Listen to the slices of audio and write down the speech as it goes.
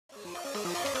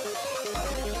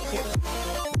So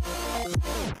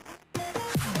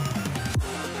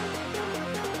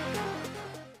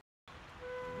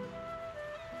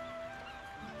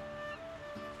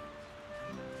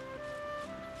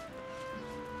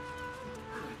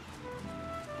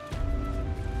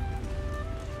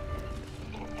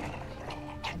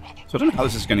I don't know how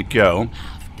this is going to go.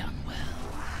 Have done well.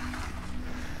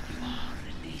 You are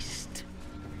released.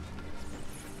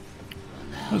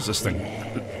 What's this thing?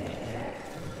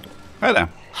 Hi there.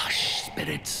 Hush,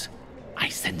 spirits. I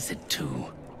sense it too.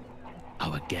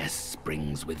 Our guest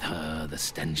brings with her the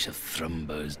stench of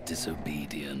Thrumbo's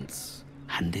disobedience.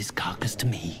 Hand his carcass to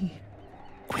me.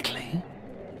 Quickly.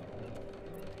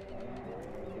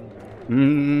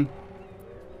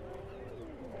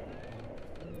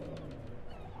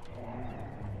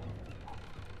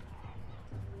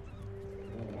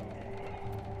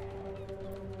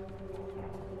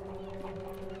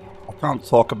 I can't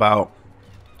talk about...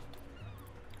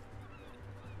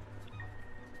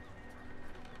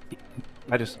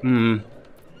 I just... Okay.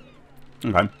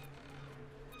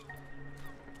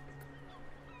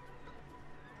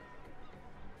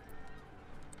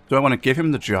 Do I want to give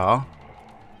him the jar?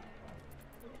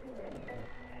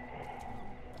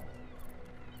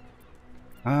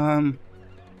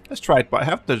 Let's try it, but I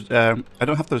have the... I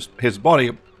don't have his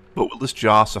body, but will this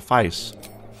jar suffice?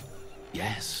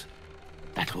 Yes,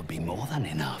 that will be more than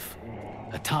enough.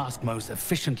 A task most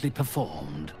efficiently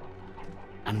performed.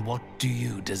 And what do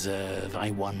you deserve,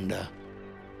 I wonder,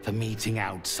 for meting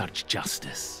out such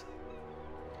justice?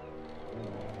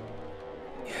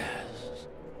 Yes,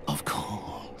 of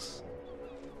course.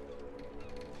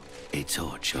 A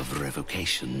torch of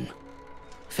revocation.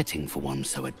 Fitting for one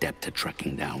so adept at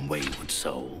tracking down wayward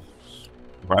souls.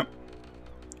 Right.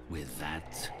 With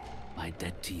that, my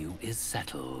debt to you is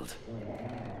settled.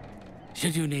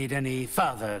 Should you need any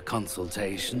further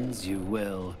consultations, you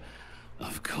will,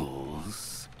 of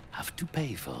course, have to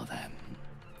pay for them.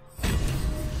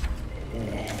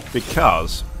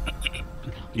 Because...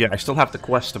 yeah, I still have the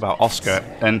quest about Oscar,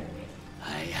 and...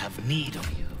 I have need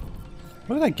of you.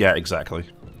 What did I get exactly?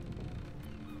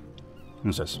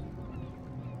 What's this?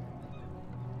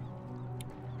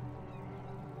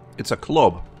 It's a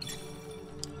club.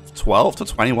 12 to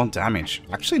 21 damage.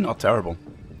 Actually not terrible.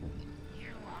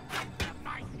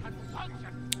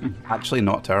 Actually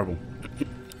not terrible.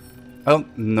 I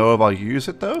don't know if I'll use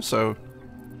it though, so...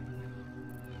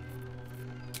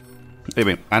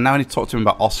 Anyway, I now need to talk to him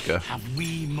about Oscar. Have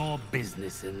we more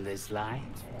business in this life?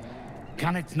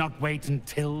 Can it not wait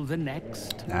until the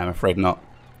next? Nah, I'm afraid not.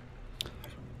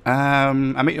 I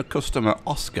met your customer,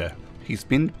 Oscar. He's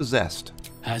been possessed.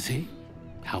 Has he?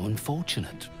 How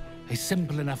unfortunate. A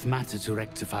simple enough matter to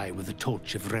rectify with the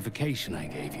torch of revocation I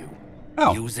gave you.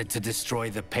 Oh. Use it to destroy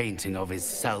the painting of his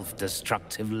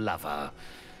self-destructive lover,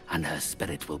 and her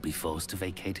spirit will be forced to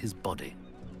vacate his body.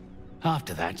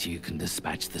 After that, you can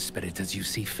dispatch the spirit as you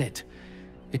see fit.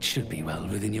 It should be well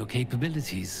within your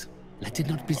capabilities. Let it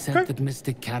not be said that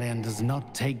Mystic Carrion does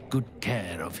not take good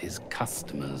care of his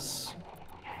customers.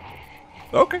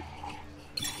 Okay.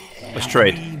 Let's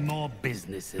trade. Have we more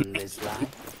business in this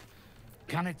life?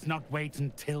 Can it not wait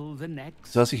until the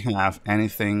next? Does he have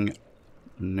anything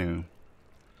new?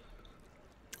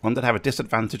 One that have a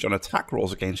disadvantage on attack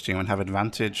rolls against you and have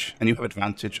advantage, and you have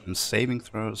advantage on saving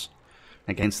throws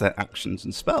against their actions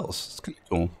and spells. It's kind of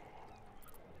cool.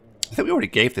 I think we already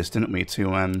gave this, didn't we,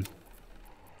 to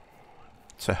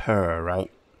her,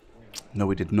 right? No,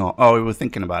 we did not. Oh, we were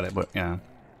thinking about it, but yeah.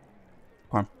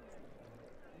 Okay.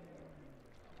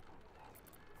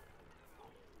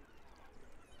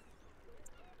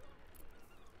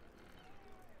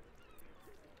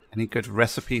 Any good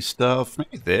recipe stuff?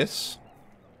 Maybe this.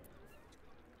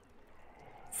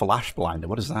 Flash blinder,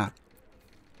 what is that?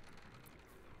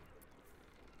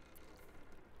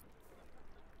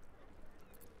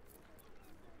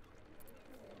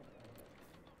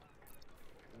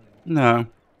 No.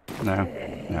 No.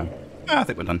 No. I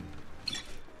think we're done.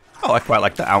 Oh, I quite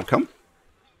like the outcome.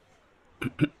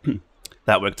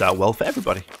 That worked out well for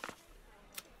everybody.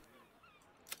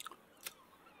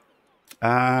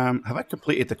 Have I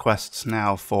completed the quests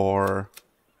now for...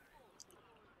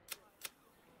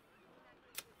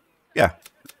 Yeah.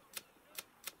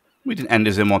 We didn't end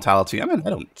his immortality. I mean, I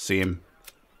don't see him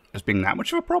as being that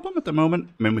much of a problem at the moment.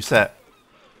 I mean, we set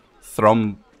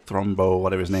Thrumbo,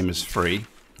 whatever his name is, free.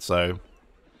 So,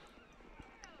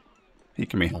 he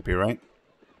can be happy, right?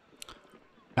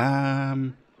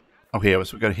 Oh, here.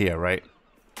 So we go here, right?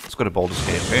 Let's go to Baldur's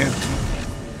Gate here.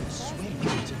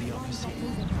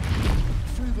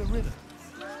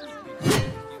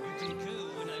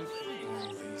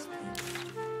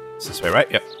 It's this way, right?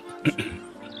 Yep.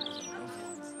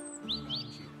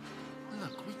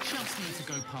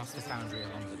 past the foundry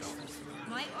along the docks.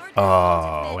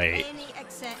 Oh, wait.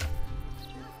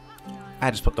 I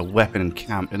just put the weapon in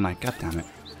camp, didn't I? God damn it.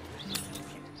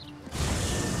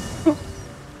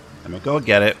 Let me go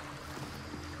get it.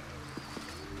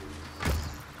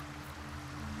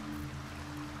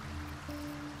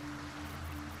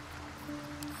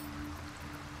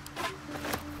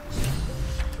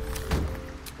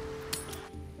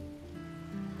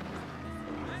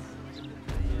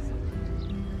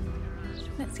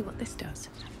 Let's see what this does.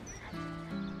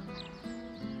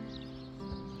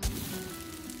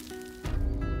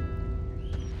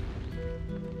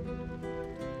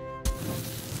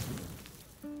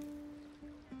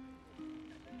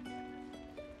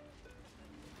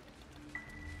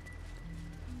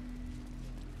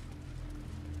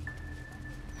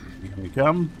 Here we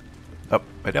come. Up,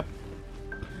 right up.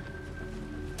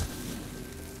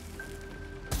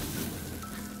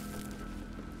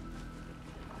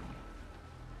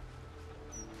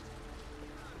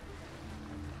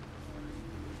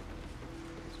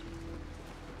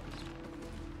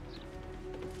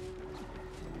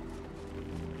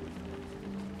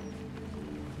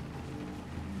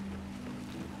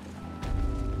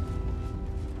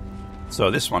 So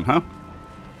this one, huh?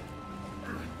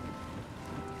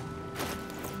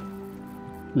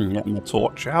 Getting the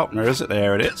torch out. Where is it?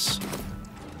 There it is.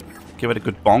 Give it a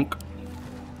good bonk.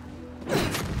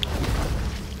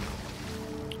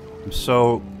 I'm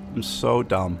so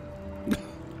dumb.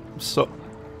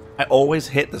 I always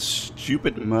hit the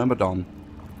stupid Myrmidon.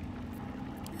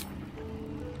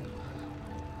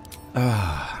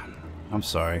 I'm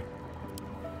sorry.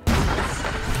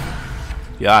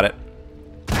 Got it.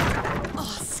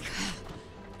 Oscar!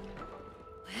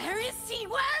 Where is he?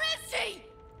 Where is he?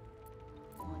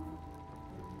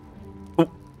 Oh,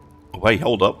 wait,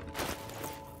 hold up.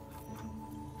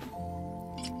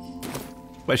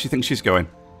 Where does she think she's going?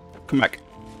 Come back.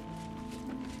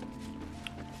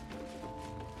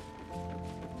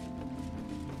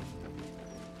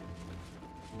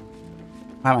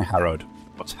 Why am I harrowed?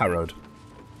 What's harrowed?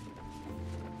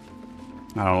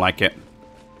 I don't like it.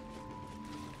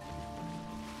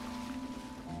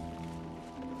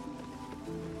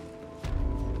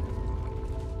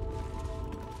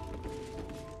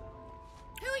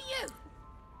 Who are you?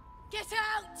 Get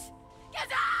out! Get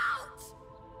out!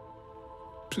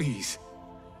 Please,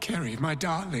 Carrie, my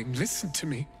darling, listen to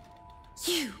me.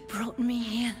 You brought me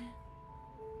here.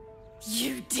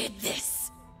 You did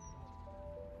this.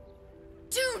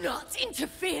 Do not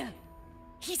interfere.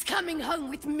 He's coming home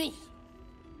with me.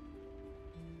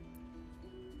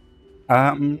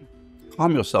 Calm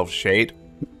yourself, Shade.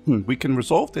 We can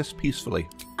resolve this peacefully.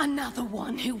 Another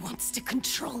one who wants to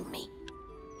control me.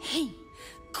 He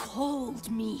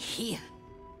called me here.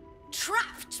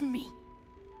 Trapped me.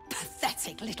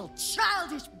 Pathetic little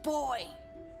childish boy.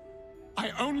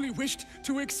 I only wished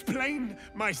to explain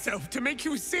myself to make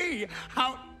you see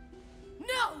how...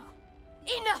 No!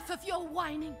 Enough of your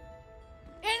whining.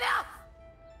 Enough!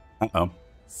 Uh-oh.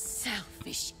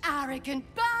 Selfish, arrogant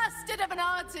bastard of an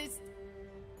artist.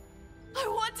 I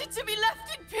wanted to be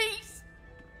left in peace.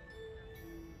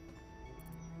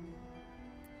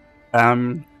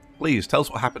 Please, tell us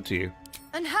what happened to you.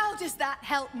 And how does that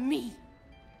help me?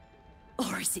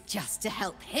 Or is it just to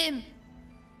help him?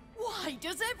 Why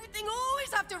does everything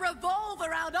always have to revolve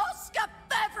around Oscar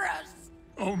Beverus?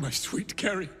 Oh, my sweet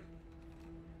Carrie.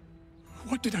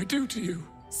 What did I do to you?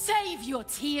 Save your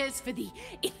tears for the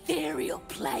ethereal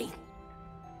plane.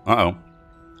 Uh-oh.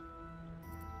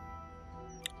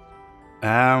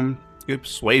 Good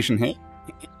persuasion here.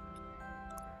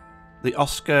 The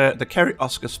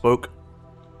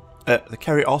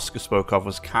Carrie Oscar spoke of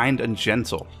was kind and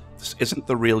gentle. This isn't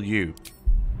the real you.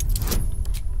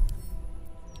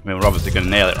 I mean, we're obviously gonna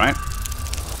nail it, right?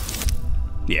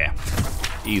 Yeah.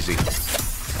 Easy.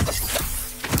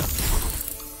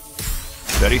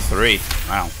 33.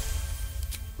 Wow.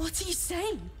 What are you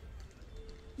saying?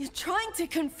 You're trying to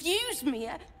confuse me.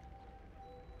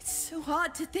 It's so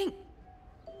hard to think.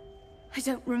 I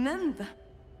don't remember.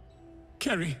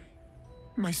 Carrie,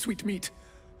 my sweet meat.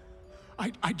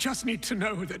 I just need to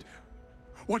know that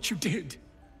what you did,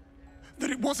 that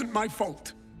it wasn't my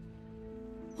fault.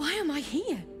 Why am I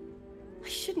here? I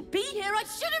shouldn't be here. I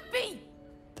shouldn't be.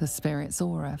 The spirit's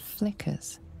aura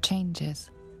flickers,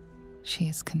 changes. She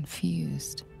is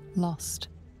confused, lost,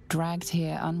 dragged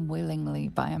here unwillingly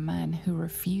by a man who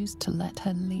refused to let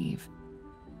her leave.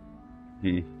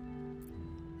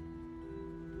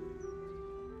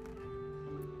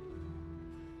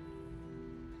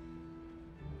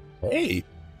 Hey!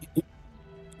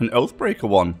 An Oathbreaker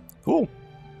one. Cool.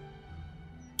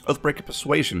 Oathbreaker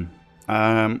Persuasion.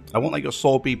 I won't let your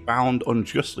soul be bound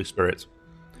unjustly, Spirit.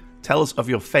 Tell us of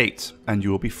your fate, and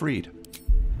you will be freed.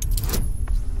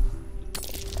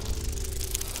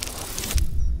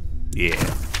 Yeah.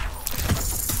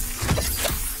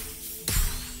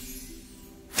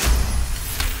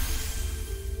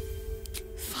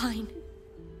 Fine.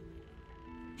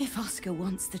 If Oscar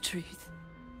wants the truth,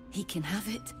 he can have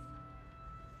it.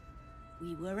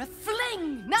 We were a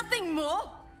fling, nothing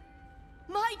more.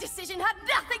 My decision had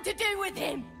nothing to do with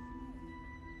him.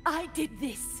 I did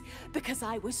this because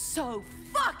I was so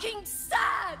fucking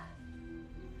sad.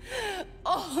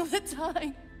 All the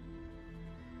time.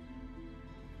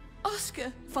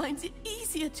 Oscar finds it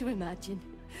easier to imagine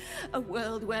a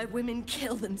world where women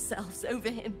kill themselves over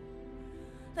him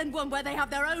than one where they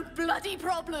have their own bloody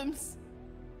problems.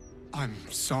 I'm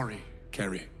sorry,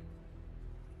 Kerry.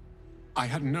 I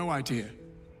had no idea.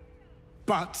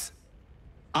 But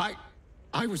I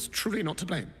was truly not to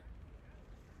blame.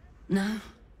 No,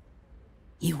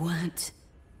 you weren't.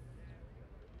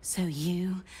 So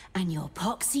you and your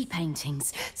poxy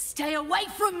paintings stay away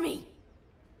from me!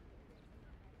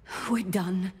 We're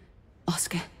done,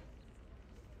 Oscar.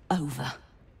 Over.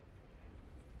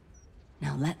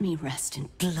 Now let me rest in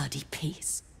bloody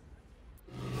peace.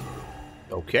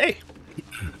 Okay.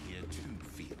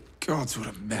 Gods, what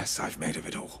a mess I've made of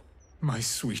it all. My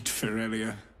sweet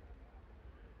Ferelia.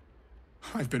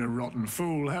 I've been a rotten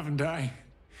fool, haven't I?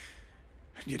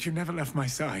 And yet you never left my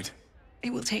side.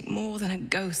 It will take more than a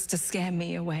ghost to scare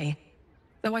me away.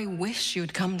 Though I wish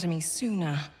you'd come to me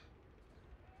sooner.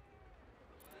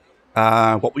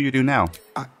 What will you do now?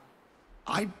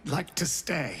 I'd like to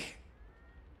stay.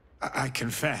 I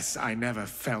confess I never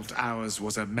felt ours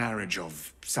was a marriage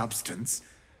of substance.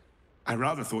 I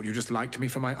rather thought you just liked me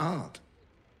for my art.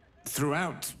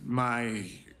 Throughout my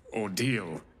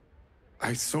ordeal,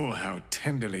 I saw how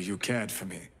tenderly you cared for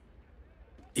me.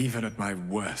 Even at my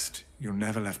worst, you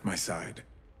never left my side.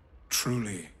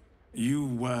 Truly, you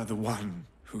were the one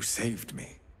who saved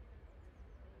me.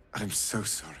 I'm so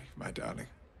sorry, my darling.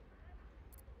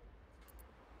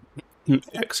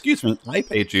 Excuse me, I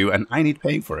paid you, and I need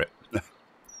paying for it.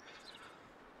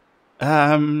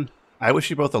 I wish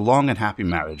you both a long and happy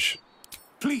marriage.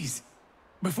 Please,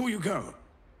 before you go,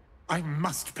 I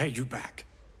must pay you back.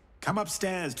 Come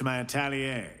upstairs to my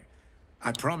atelier.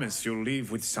 I promise you'll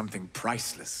leave with something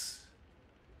priceless.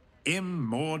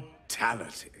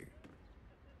 Immortality.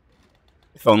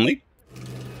 If only.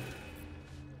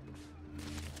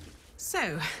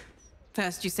 So,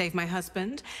 first you save my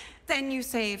husband, then you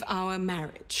save our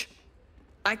marriage.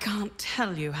 I can't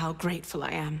tell you how grateful I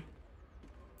am.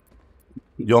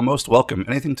 You're most welcome.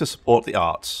 Anything to support the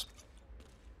arts.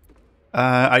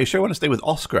 Are you sure you want to stay with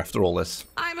Oscar after all this?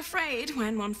 I'm afraid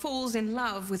when one falls in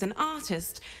love with an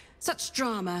artist, such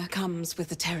drama comes with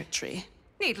the territory.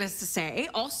 Needless to say,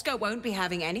 Oscar won't be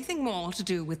having anything more to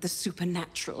do with the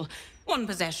supernatural. One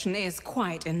possession is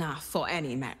quite enough for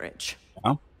any marriage.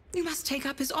 Oh? You must take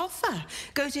up his offer.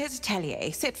 Go to his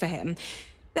atelier, sit for him.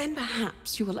 Then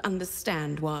perhaps you will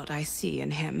understand what I see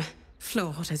in him,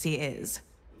 flawed as he is.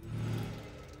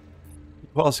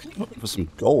 Well, I was looking for some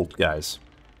gold, guys.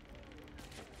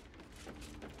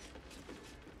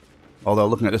 Although,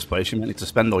 looking at this place, you might need to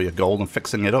spend all your gold on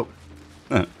fixing it up.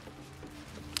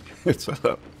 It's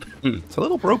a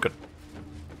little broken.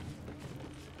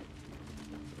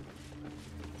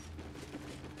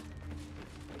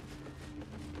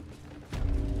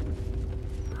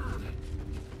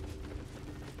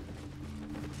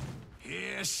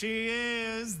 Here she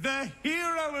is, the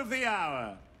hero of the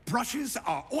hour. Brushes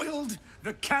are oiled,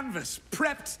 the canvas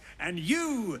prepped, and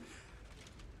you...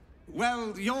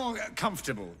 well, you're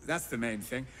comfortable. That's the main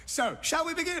thing. So, shall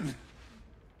we begin?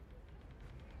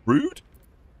 Rude?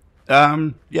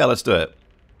 Yeah, let's do it.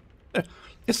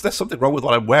 Is there something wrong with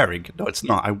what I'm wearing? No, it's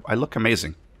not. I look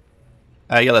amazing.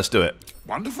 Yeah, let's do it.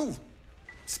 Wonderful.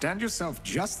 Stand yourself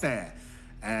just there.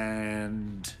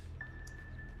 And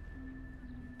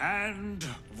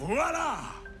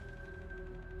voila!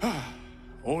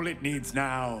 All it needs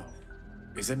now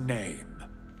is a name.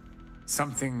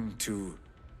 Something to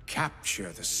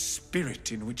capture the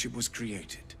spirit in which it was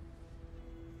created.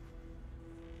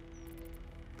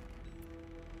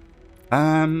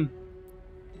 Call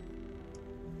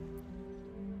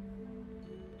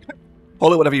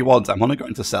it whatever you want. I'm only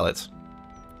going to sell it.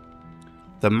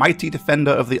 The Mighty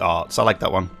Defender of the Arts. I like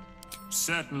that one.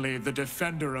 Certainly the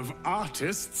defender of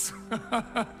artists.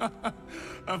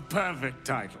 A perfect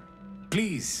title.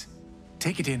 Please,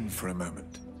 take it in for a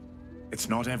moment. It's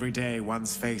not every day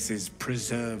one's face is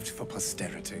preserved for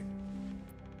posterity.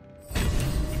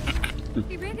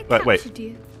 He really Wait. captured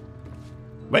you.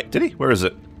 Wait, did he? Where is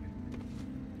it?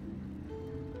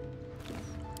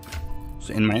 Is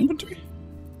it in my inventory?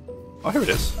 Oh, here it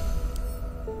is.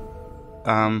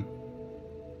 How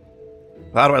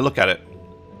do I look at it?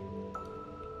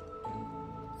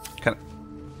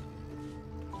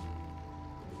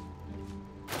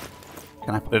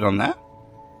 Can I put it on there?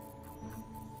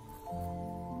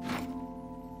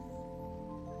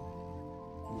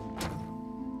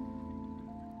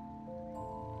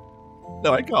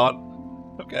 No, I can't.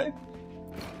 Okay.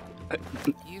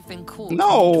 You've been caught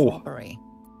No! in robbery.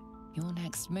 Your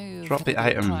next move. Drop the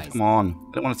at a good item. price. Come on.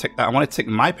 I don't want to take that. I want to take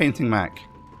my painting back.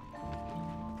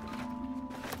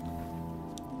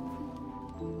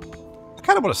 I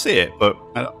kind of want to see it, but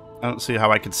I don't see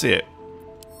how I could see it.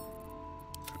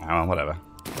 Oh, whatever.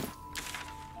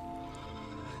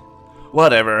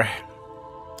 Whatever.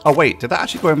 Oh, wait. Did that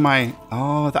actually go in my...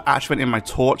 Oh, that actually went in my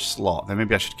torch slot. Then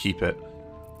maybe I should keep it.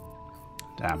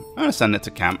 Damn. I'm going to send it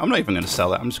to camp. I'm not even going to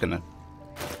sell it. I'm just going to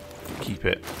keep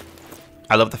it.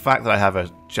 I love the fact that I have a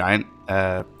giant...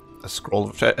 a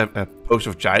scroll of... a potion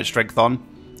of giant strength on.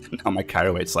 Now my carry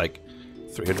weight's like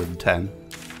 310.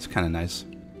 It's kind of nice.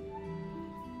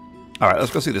 Alright,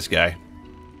 let's go see this guy.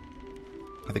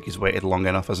 I think he's waited long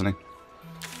enough, hasn't he?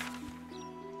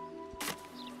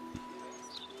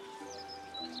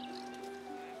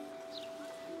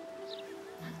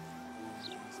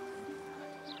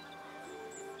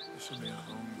 This should be a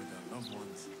home with our loved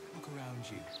ones. Look around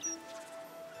you.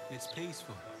 It's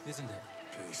peaceful, isn't it?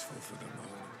 Peaceful for the moment.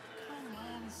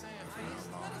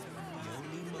 The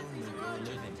only moment you're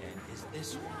living in is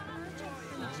this one.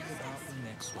 Worry about the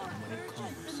next one when it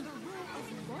comes.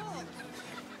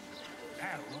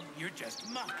 Harold, you're just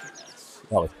mocking us.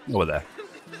 Oh, over there.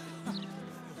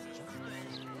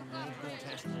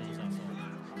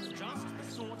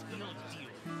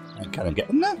 Can I get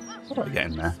in there? How do I get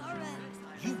in there?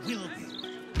 You will be.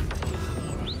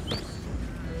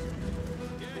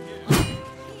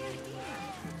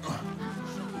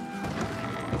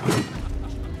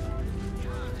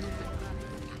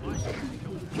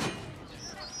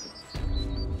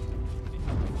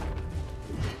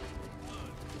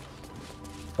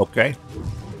 Okay.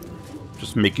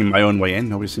 Just making my own way in.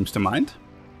 Nobody seems to mind.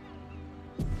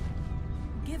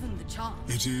 Given the chance.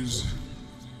 It is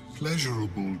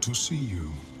pleasurable to see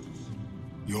you.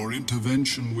 Your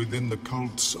intervention within the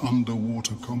cult's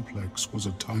underwater complex was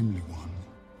a timely one.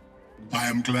 I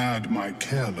am glad my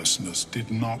carelessness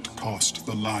did not cost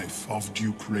the life of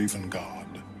Duke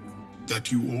Ravengard.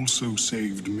 That you also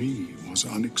saved me was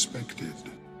unexpected.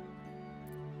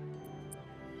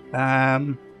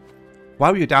 Why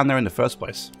were you down there in the first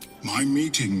place? My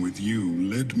meeting with you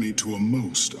led me to a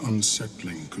most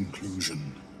unsettling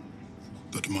conclusion.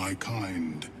 That my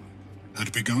kind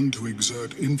had begun to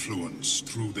exert influence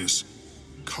through this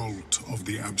cult of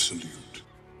the Absolute.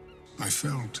 I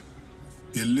felt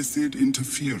illicit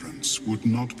interference would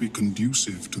not be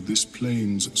conducive to this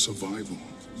plane's survival.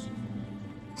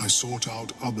 I sought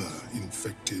out other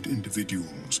infected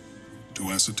individuals to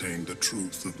ascertain the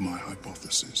truth of my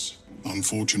hypothesis.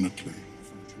 Unfortunately,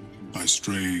 I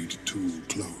strayed too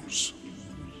close.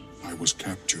 I was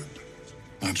captured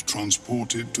and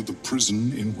transported to the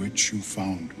prison in which you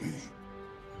found me.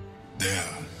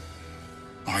 There,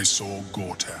 I saw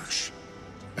Gortash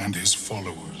and his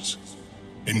followers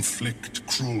inflict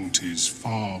cruelties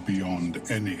far beyond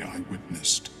any I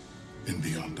witnessed in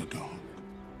the Underdark.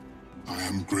 I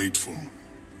am grateful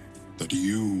that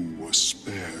you were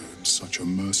spared such a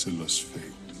merciless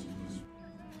fate.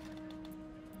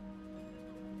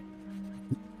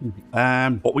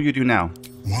 What will you do now?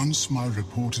 Once my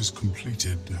report is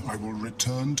completed, I will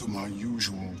return to my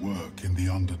usual work in the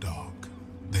Underdark.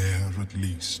 There, at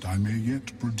least, I may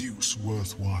yet produce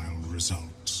worthwhile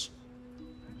results.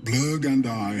 Blurg and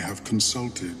I have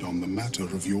consulted on the matter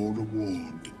of your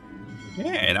reward.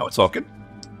 Yeah, now we're talking.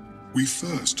 We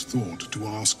first thought to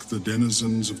ask the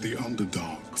denizens of the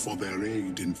Underdark for their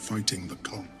aid in fighting the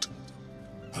cult.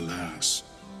 Alas,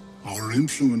 our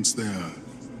influence there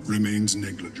remains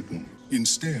negligible.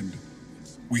 Instead,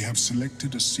 we have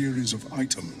selected a series of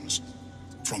items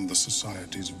from the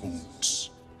Society's vaults.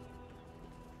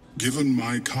 Given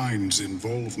my kind's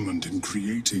involvement in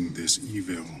creating this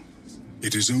evil,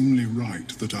 it is only right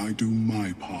that I do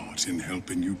my part in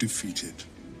helping you defeat it,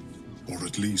 or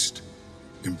at least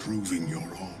improving your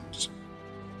odds.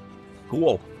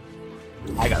 Cool.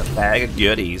 I got a bag of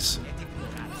goodies.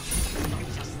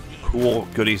 Cool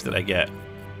goodies that I get.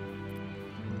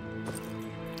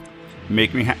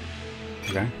 Make me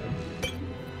okay.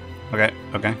 Okay,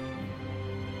 okay.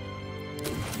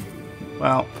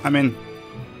 Well, I mean...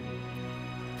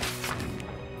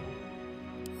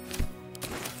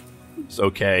 it's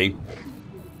okay,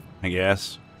 I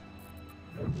guess.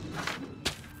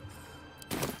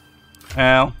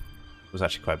 Well, it was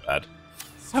actually quite bad.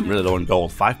 I'm really low on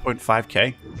gold.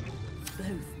 5.5k.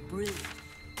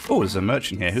 Oh, there's a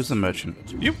merchant here. Who's the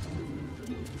merchant? You.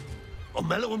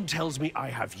 Omeluum tells me I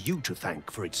have you to thank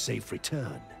for its safe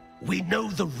return. We know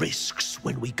the risks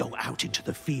when we go out into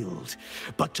the field,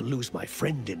 but to lose my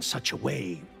friend in such a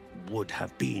way would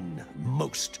have been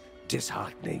most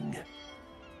disheartening.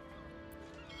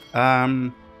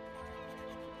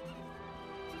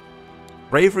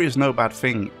 Bravery is no bad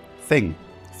thing.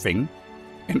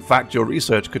 In fact, your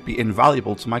research could be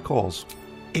invaluable to my cause.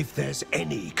 If there's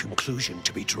any conclusion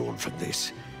to be drawn from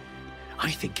this,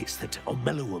 I think it's that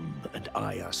Omeluum and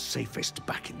I are safest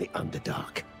back in the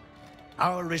Underdark.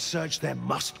 Our research there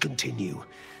must continue.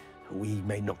 We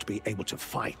may not be able to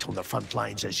fight on the front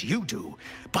lines as you do,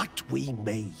 but we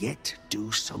may yet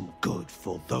do some good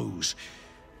for those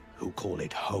who call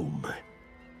it home.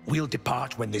 We'll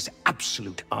depart when this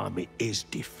absolute army is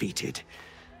defeated.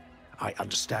 I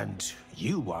understand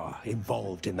you are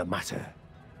involved in the matter.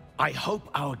 I hope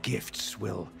our gifts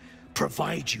will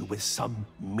provide you with some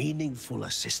meaningful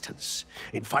assistance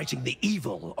in fighting the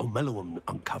evil Omeluum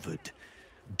uncovered.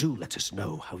 Do let us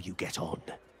know how you get on.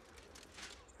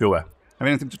 Sure. Have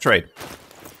anything to trade?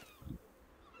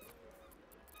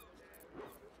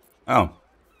 Oh.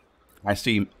 I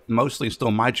see mostly still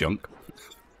my junk.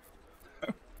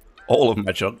 All of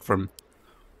my junk from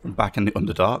back in the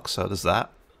Underdark, so there's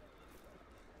that.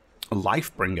 A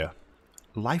Lifebringer.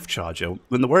 Life Charger.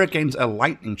 When the wearer gains a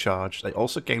lightning charge, they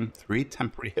also gain 3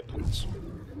 temporary hit points.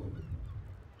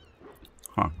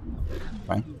 Huh.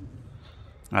 Okay.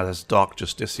 Now there's Dark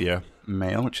Justicia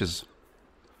Mail, which is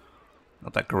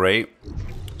not that great.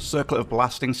 Circlet of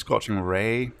Blasting, Scorching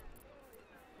Ray.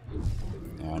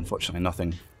 Yeah, unfortunately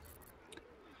nothing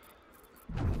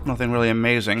really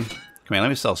amazing. Come here, let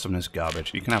me sell some of this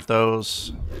garbage. You can have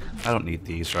those. I don't need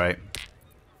these, right?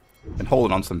 Been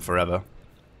holding on to them forever.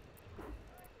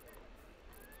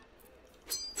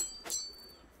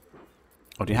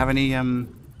 Oh, do you have any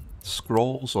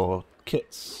scrolls or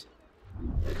kits?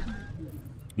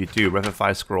 You do.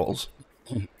 Revivify scrolls.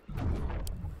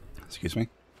 Excuse me.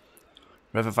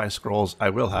 Revivify scrolls I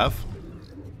will have.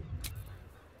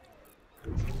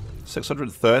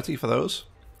 630 for those.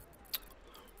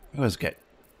 I always get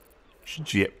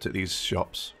gypped at these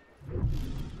shops.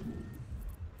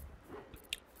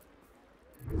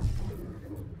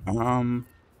 And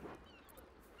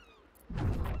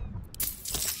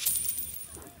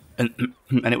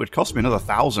it would cost me another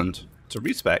 1,000 to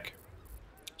respec.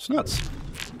 It's nuts.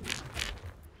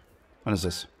 What is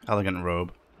this? Elegant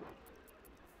Robe.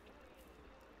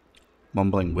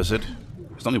 Mumbling Wizard.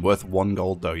 It's only worth 1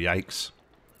 gold though, yikes.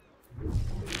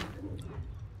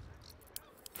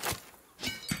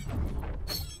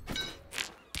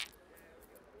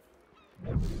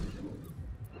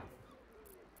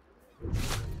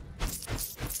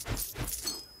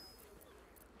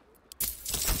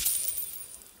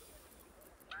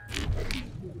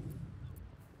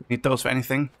 Need those for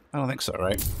anything? I don't think so,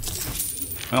 right?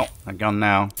 Well, they're gone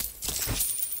now.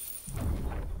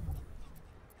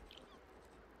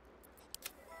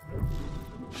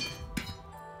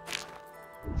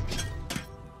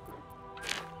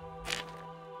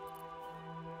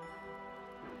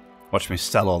 Watch me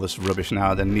sell all this rubbish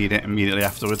now, then need it immediately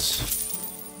afterwards.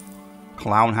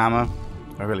 Clown Hammer.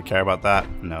 Do I really care about that?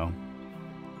 No.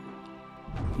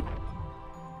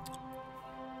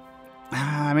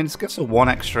 I mean, it's got a 1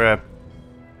 extra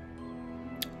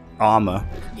armor.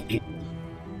 You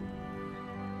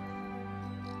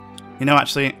know,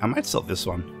 actually, I might sell this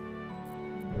one.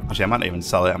 Actually, I might not even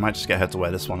sell it. I might just get her to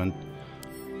wear this one and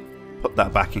put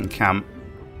that back in camp.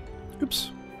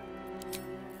 Oops.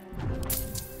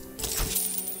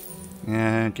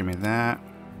 Yeah, give me that.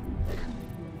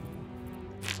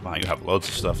 Wow, you have loads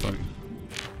of stuff, don't you?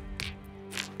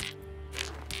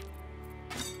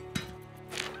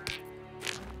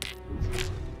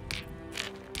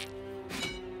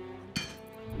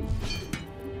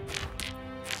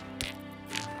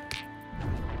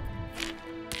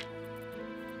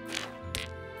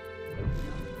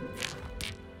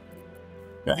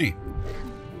 Okay.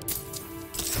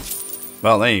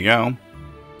 Well, there you go.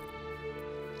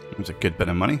 That's a good bit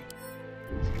of money.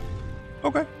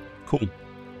 Okay, cool.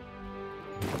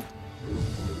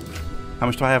 How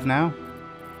much do I have now?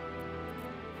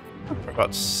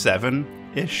 About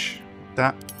 7-ish.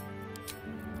 That.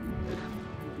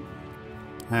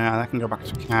 That can go back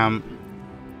to camp.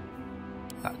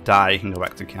 That die can go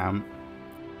back to camp.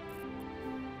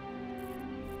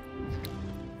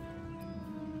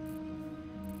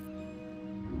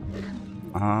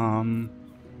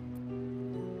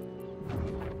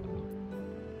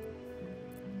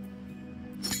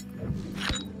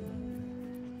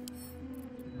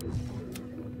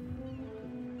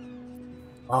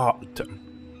 Oh,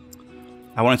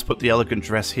 I wanted to put the elegant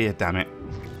dress here, damn it.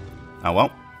 Oh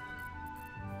well.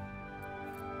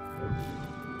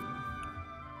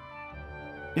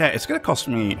 Yeah, it's going to cost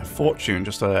me a fortune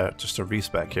just a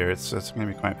respec here. It's going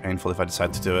to be quite painful if I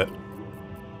decide to do it.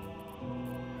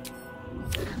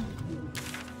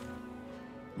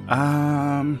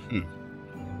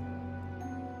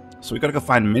 So we got to go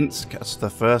find Minsk. That's the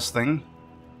first thing,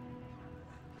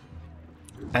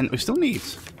 and we still need,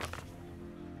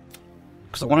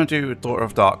 because I want to do Daughter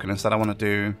of Darkness. That I want to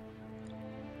do.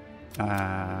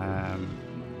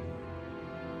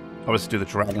 Obviously, do the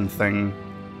dragon thing.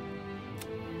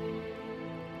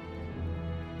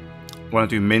 I want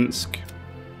to do Minsk,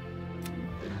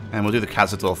 and we'll do the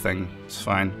Cazador thing. It's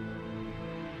fine.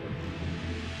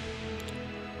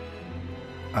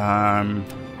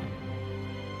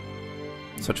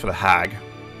 Search for the hag.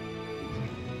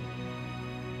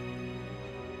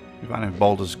 We've got in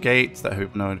Baldur's Gate. That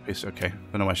hope no piece. Okay,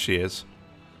 don't know where she is.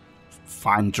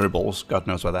 Find dribbles. God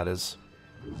knows where that is.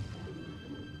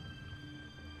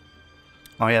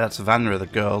 Oh yeah, that's Vanra, the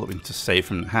girl that we need to save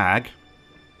from the hag.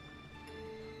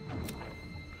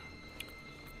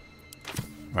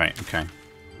 Right. Okay.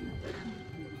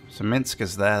 So Minsk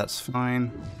is there. That's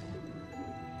fine.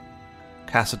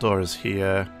 Cazador is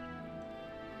here.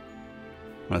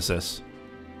 What is this?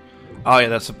 Oh yeah,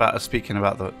 that's about speaking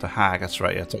about the hag. That's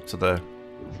right. Yeah, talk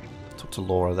to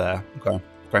Laura there. Okay.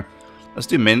 Okay. Let's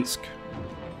do Minsk.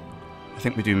 I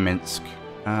think we do Minsk.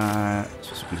 So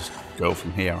we can just go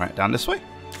from here right down this way.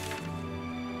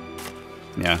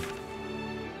 Yeah.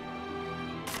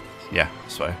 Yeah,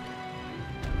 this way.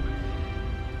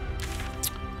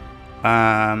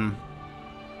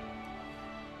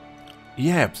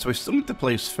 Yeah, so we still need the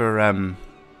place for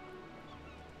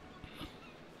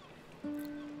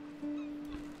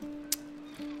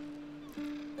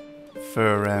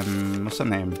what's her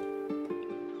name?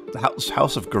 The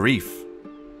House of Grief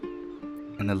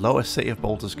in the lower city of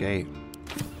Baldur's Gate.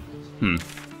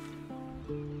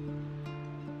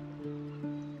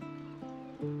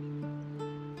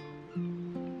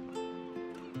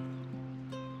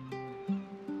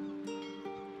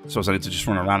 So I need to just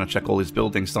run around and check all these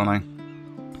buildings, don't I?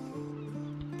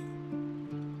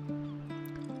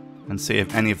 And see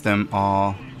if any of them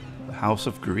are the House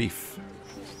of Grief.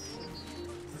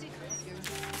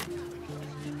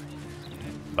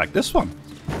 Like this one.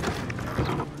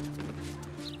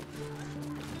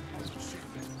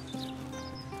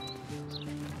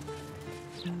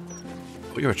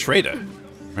 Oh, you're a traitor?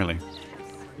 Really?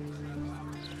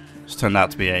 This turned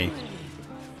out to be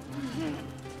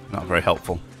not very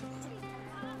helpful.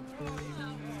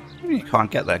 You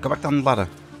can't get there. Go back down the ladder.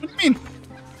 What do you mean?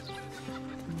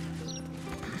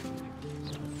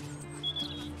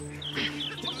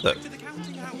 Look.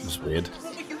 That's weird.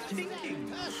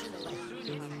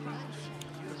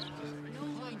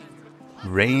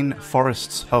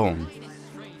 Rainforest's home.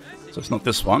 So it's not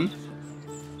this one.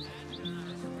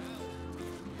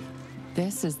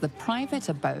 This is the private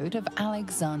abode of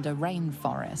Alexander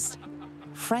Rainforest.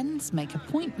 Friends make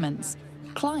appointments.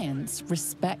 Clients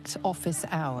respect office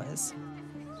hours.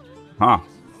 Huh.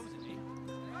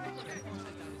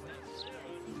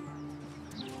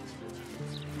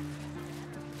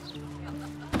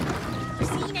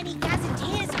 Seen any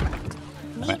gazetteers around?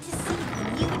 Need to see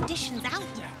the new editions out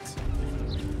yet.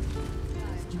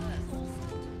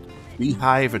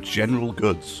 Beehive of General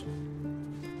Goods.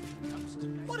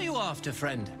 What are you after,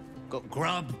 friend? Got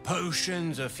grub,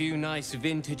 potions, a few nice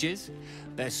vintages.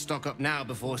 Best stock up now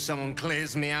before someone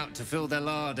clears me out to fill their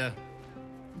larder.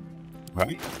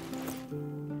 Right.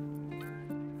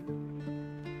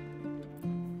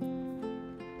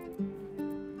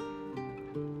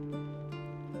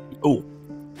 Oh,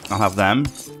 I'll have them.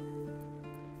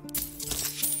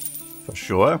 For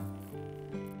sure.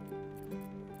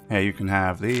 Hey, you can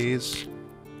have these.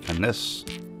 And this.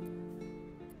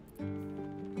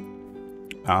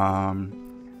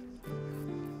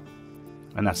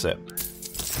 And that's it.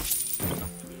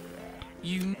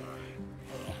 You...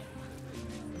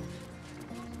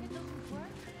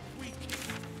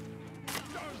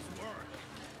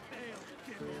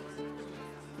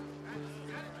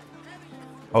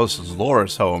 Oh, this is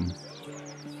Laura's home.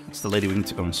 It's the lady we need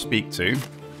to go and speak to.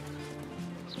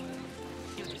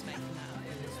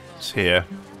 It's here.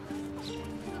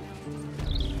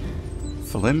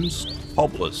 Flim's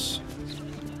Hobblers.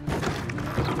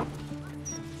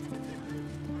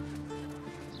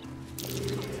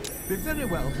 Be very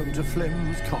welcome to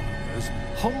Flim's Commons,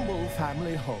 humble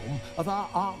family home of our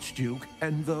Archduke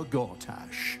Enver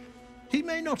Gortash. He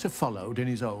may not have followed in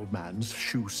his old man's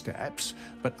shoe steps,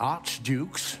 but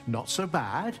Archdukes, not so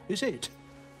bad, is it?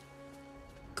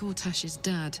 Gortash's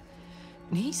dad,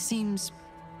 and he seems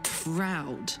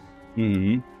proud.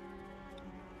 Hmm.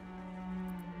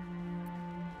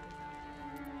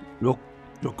 You're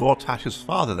Gortash's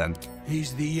father, then?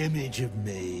 He's the image of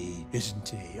me, isn't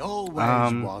he?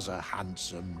 Always was a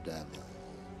handsome devil.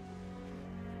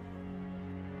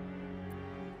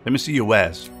 Let me see your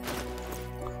wares.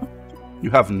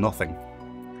 You have nothing.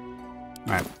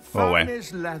 Right, go away.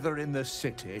 Finest leather in the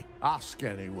city. Ask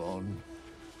anyone.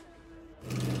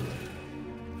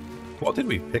 What did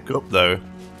we pick up, though?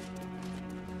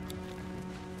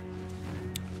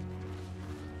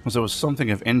 Was there was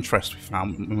something of interest we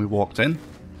found when we walked in?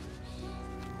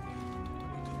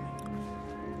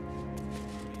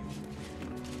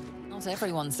 Not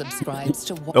everyone subscribes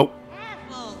to what. Oh.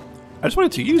 I just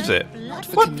wanted to use it. Not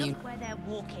for What? commute.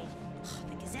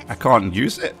 I can't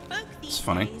use it? It's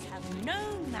funny.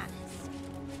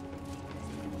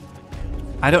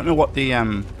 I don't know what the, I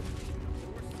don't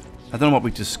know what we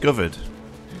discovered.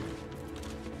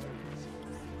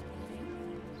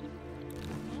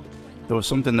 There was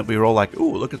something that we were all like,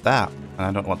 ooh, look at that. And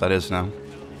I don't know what that is now.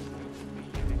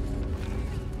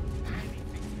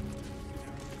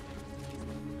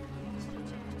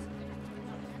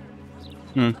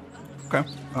 Okay.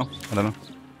 Well, I don't know.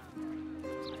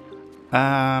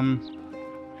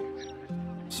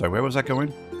 So where was I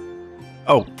going?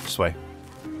 Oh, this way.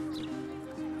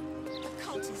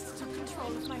 Cultists took control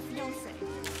of my fiancé.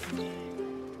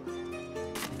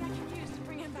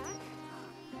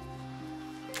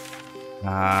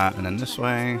 And then this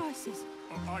way.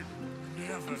 I'd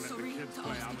never let the kids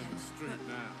play out in the street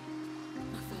now.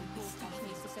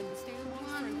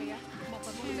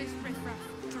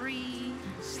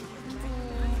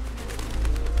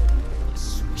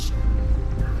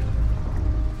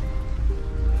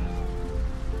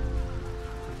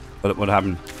 What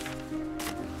happened?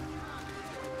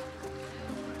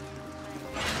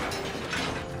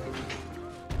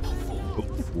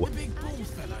 What? Big ball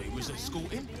fellow who was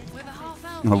escorting. With a half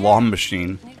hour. An alarm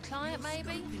machine. New client,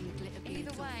 maybe?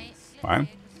 Either way. Right.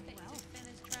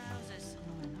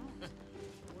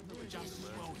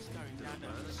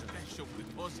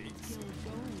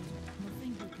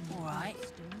 Alright.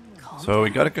 So we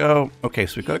gotta go. Okay,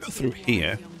 so we gotta go through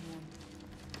here.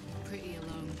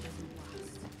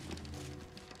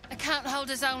 Account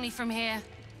holders only from here.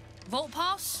 Vault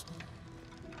pass?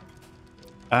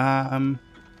 I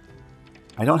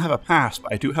don't have a pass,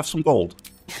 but I do have some gold.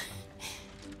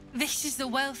 This is the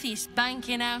wealthiest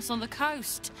banking house on the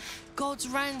coast. God's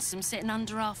ransom sitting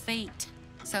under our feet.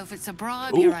 So if it's a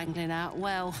bribe you're angling out,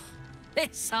 well,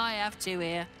 this I have to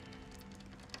here.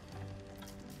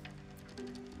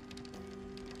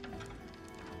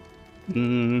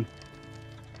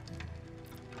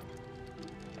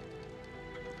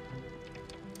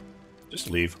 Just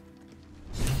leave.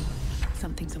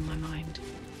 Something's on my mind.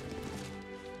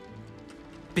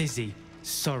 Busy.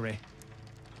 Sorry.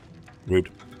 Rude.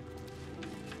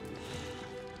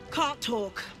 Can't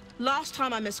talk. Last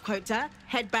time I misquote her,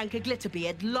 head banker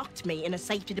Glitterbeard locked me in a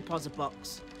safety deposit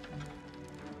box.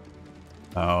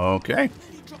 Okay.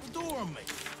 He dropped the door on me.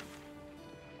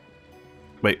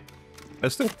 Wait.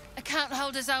 Esther? Account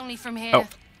holders only from here. Oh.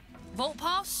 Vault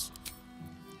pass?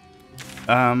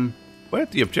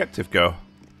 Where'd the objective go?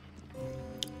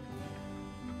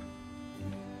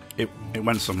 It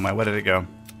went somewhere. Where did it go?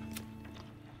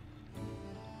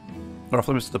 We're off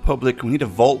limits to the public. We need a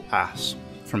vault pass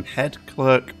from head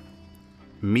clerk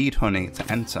Mead Honey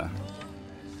to enter.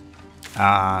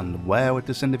 And where would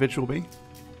this individual be?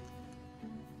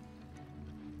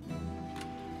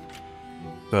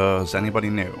 Does anybody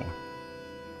know?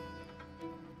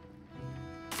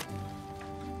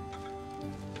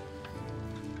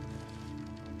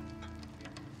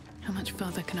 How much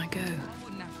further can I go?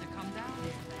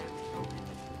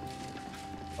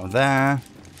 Oh, there.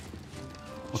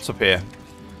 What's up here?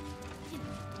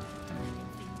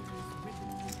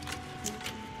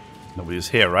 Nobody's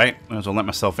here, right? Might as well let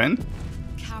myself in.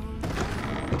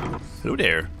 Hello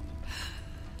there.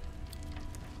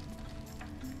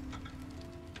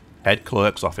 Head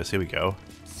clerk's office, here we go.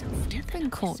 You've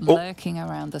been caught lurking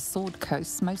around the Sword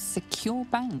Coast's most secure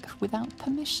bank without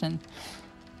permission.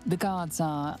 The guards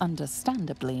are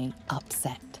understandably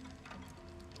upset.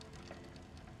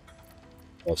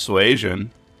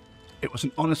 Persuasion. It was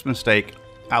an honest mistake.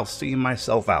 I'll see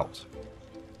myself out.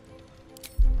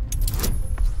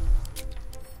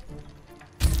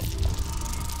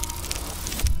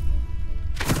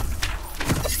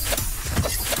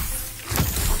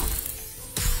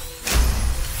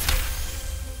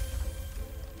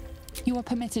 You are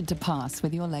permitted to pass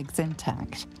with your legs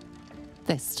intact.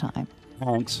 This time.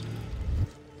 Thanks.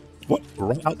 What?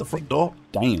 Right out the front door?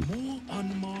 Damn.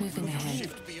 Moving ahead.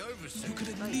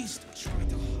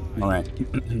 Alright.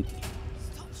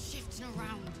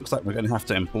 Looks like we're going to have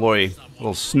to employ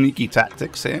little sneaky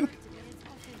tactics here.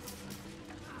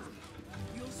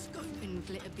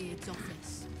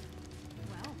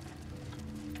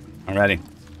 Alrighty.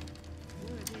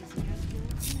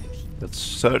 Let's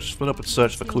search, split up and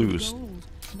search for clues.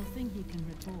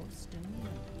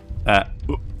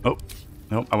 Oh,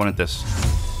 no, I wanted this.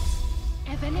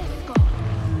 Don't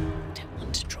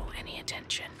want to draw any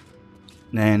attention.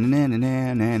 Na na na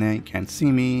na na na, can't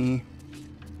see me.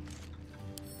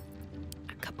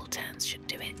 A couple turns should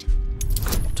do it.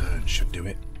 Couple turns should do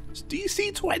it. It's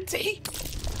DC 20.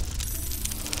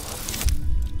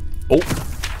 Oh,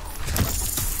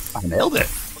 I nailed it.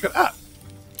 Look at that.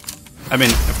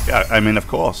 I mean, of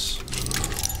course,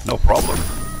 no problem.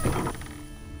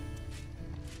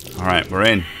 All right, we're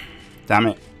in. Damn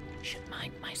it. Should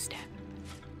mind my step.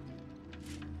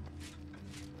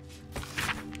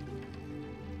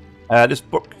 This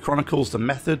book chronicles the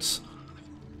methods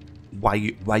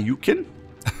Wayukin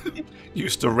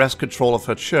used to wrest control of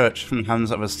her church from the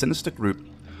hands of a sinister group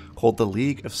called the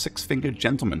League of Six-Fingered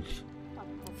Gentlemen.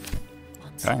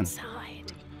 Okay.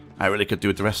 I really could do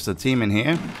with the rest of the team in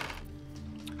here.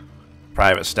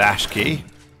 Private stash key.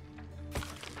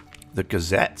 The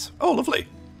Gazette. Oh, lovely.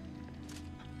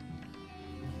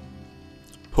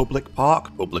 Public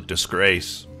park. Public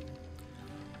disgrace.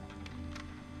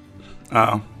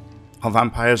 Are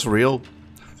vampires real?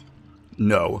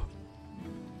 No.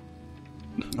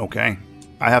 Okay.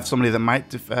 I have somebody that might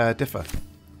differ.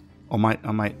 Or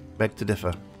I might beg to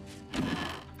differ.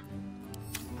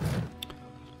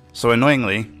 So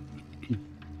annoyingly,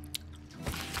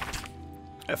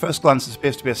 at first glance it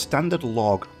appears to be a standard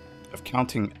log of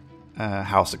counting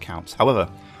house accounts. However,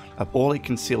 a poorly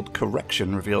concealed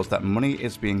correction reveals that money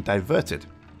is being diverted.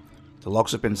 The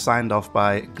logs have been signed off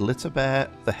by Glitterbear,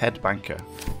 the head banker.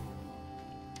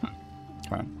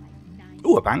 Okay.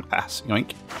 Ooh, a bank pass.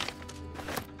 Yoink.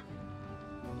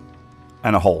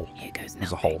 And a hole. Here goes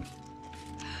There's a hole.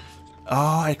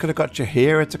 Oh, I could have got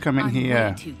Jahira to come in here.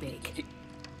 Way too big.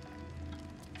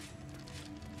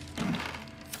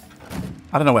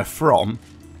 I don't know where from,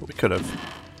 but we could have.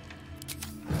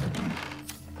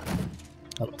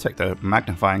 I'll take the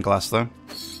magnifying glass though.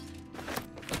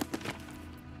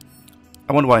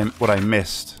 I wonder what I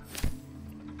missed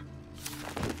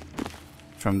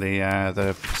from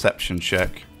the perception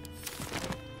check.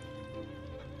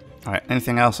 All right,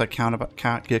 anything else I count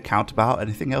about?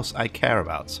 Anything else I care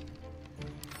about?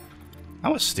 I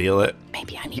want to steal it.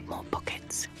 Maybe I need more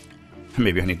pockets.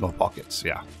 Maybe I need more pockets.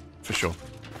 Yeah, for sure.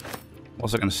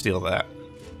 Also going to steal that.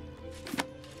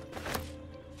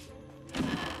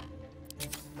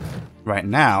 Right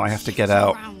now, I have to get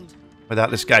out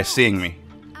without this guy seeing me.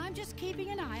 I'm just keeping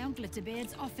an eye on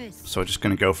Glitterbeard's office. So we're just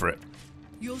going to go for it.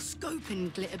 You're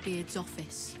scoping Glitterbeard's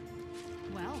office.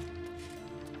 Well,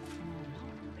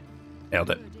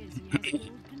 Nailed it.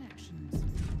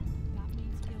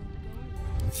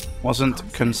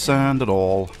 Wasn't concerned at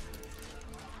all.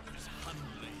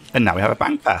 And now we have a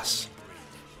bank pass.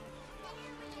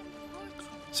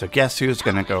 So guess who's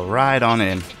going to go right on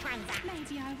in?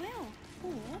 maybe I will,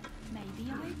 or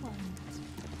maybe I won't.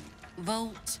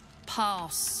 Vault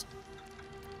pass.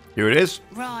 Here it is.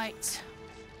 Right.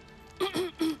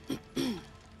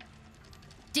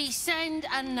 Descend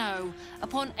and know.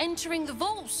 Upon entering the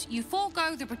vaults, you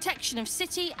forego the protection of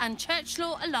city and church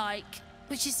law alike.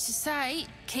 Which is to say,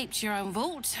 keep to your own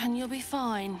vault and you'll be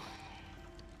fine.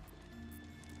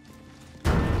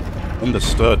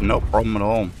 Understood. No problem at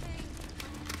all.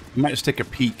 I might just take a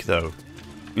peek, though.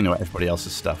 You know, everybody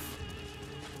else's stuff.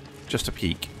 Just a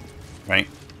peek. Right?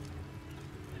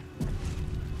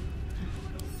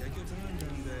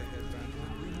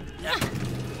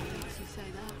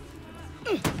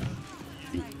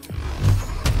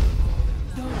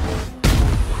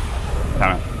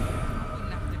 Damn it.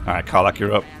 Alright, Karlak,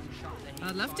 you're up.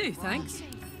 I'd love to, thanks.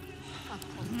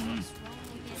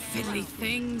 Fiddly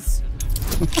things.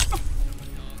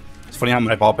 It's funny how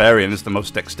my barbarian is the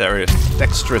most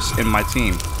dexterous in my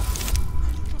team.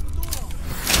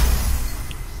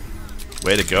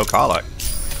 Way to go, Karlak.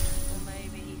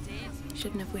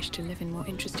 Shouldn't have wished to live in more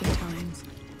interesting times.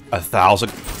 1,000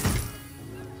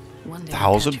 One day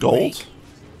 1,000 I'll gold? catch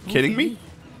a Kidding me?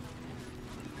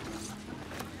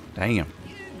 Damn.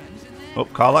 Oh,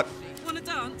 Karlak. Wanna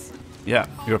dance? Yeah,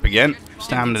 you're up again.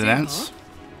 Stamina to dance.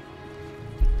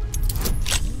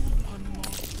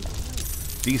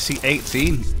 DC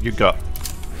 18. You got.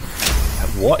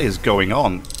 What is going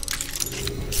on?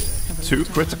 2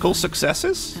 critical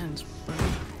successes?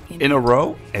 in a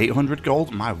row? 800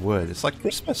 gold? My word, it's like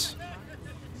Christmas.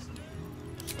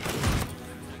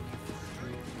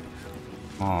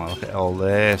 Oh, look at all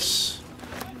this.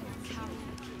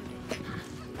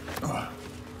 I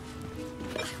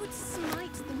would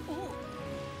smite them all.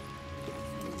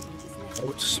 I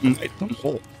would smite them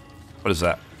all. What is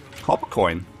that? Copper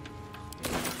coin?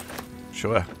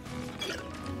 Sure.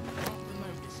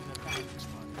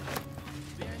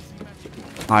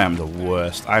 I am the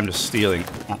worst. I'm just stealing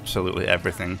absolutely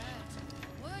everything.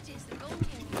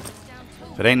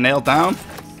 If it ain't nailed down,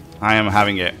 I am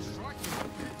having it.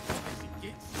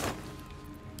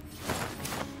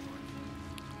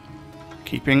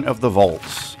 Keeping of the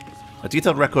vaults. A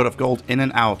detailed record of gold in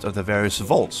and out of the various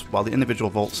vaults. While the individual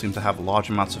vaults seem to have large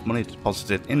amounts of money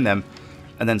deposited in them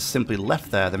and then simply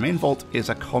left there, the main vault is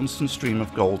a constant stream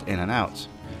of gold in and out.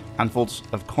 Handfuls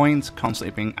of coins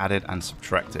constantly being added and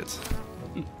subtracted.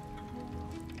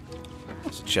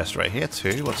 There's a chest right here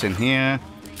too. What's in here?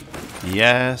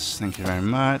 Yes, thank you very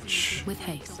much. With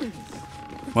haste.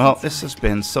 Well, this has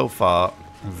been so far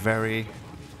a very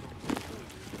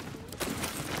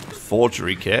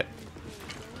forgery kit.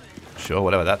 Sure,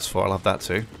 whatever that's for, I'll have that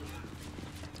too.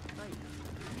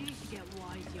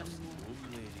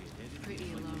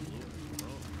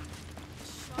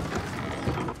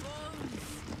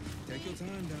 Take your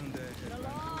time down there. You're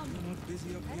not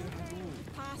busy up here at all.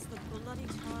 Pass the bloody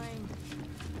time.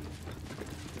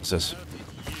 It says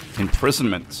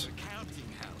imprisonment.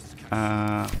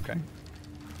 Okay.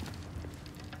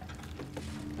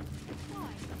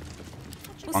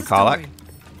 On Karlach.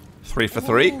 3 for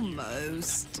 3.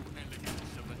 Almost.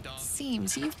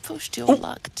 Seems you've pushed your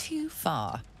luck too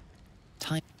far.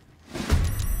 Time.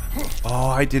 Oh,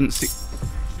 I didn't see.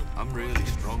 I'm really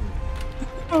strong.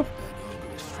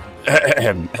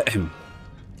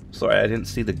 Sorry, I didn't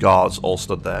see the guards all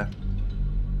stood there.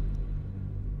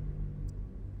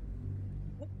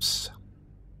 Oops.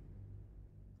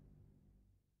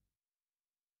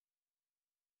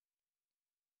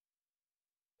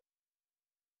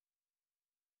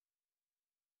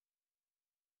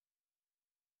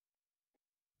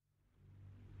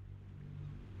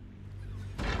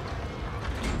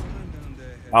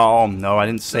 Oh no, I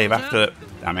didn't save after.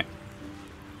 Damn it.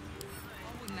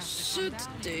 Should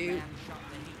do.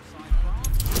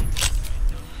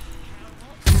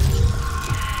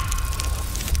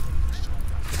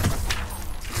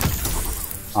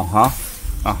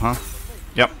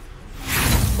 Yep.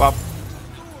 Well.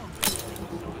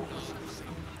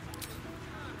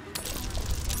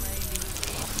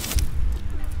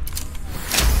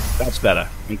 That's better.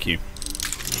 Thank you.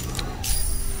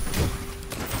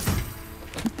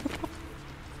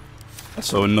 That's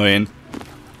so annoying.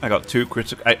 I got 2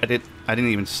 critical. I didn't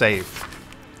even save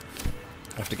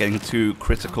after getting 2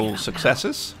 critical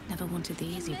successes. Never wanted the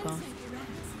easy path.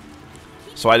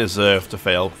 So I deserve to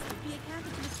fail.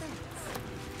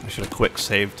 I should have quick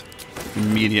saved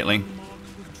immediately.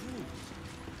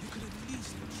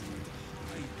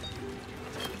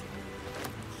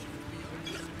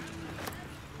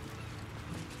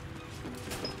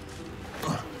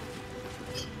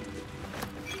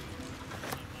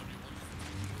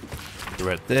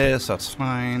 Read this, that's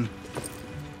fine.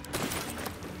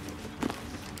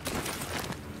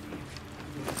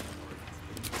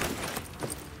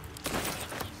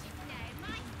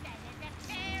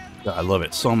 God, I love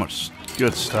it. So much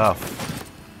good stuff.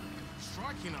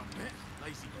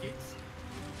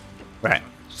 Right,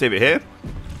 save it here.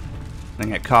 Then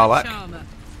get Karlach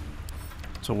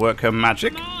to work her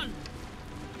magic.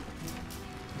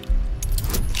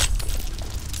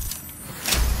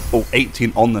 Oh,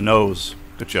 18 on the nose.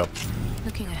 Good job.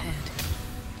 Looking ahead.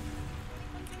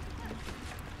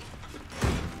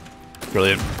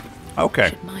 Brilliant. Okay.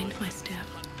 Should mind my step.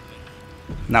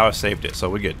 Now I've saved it, so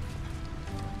we're good.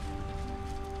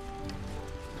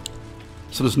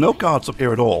 So there's no guards up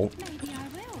here at all.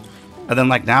 And then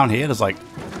like down here, there's like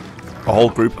a whole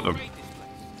group of them.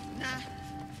 Nah.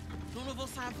 None of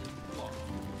us have. What?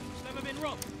 It's never been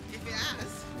robbed. If it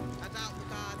has, I doubt the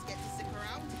guards get to stick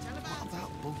around to tell about it.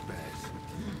 About bugbears.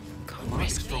 Can't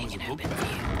risk being in open view.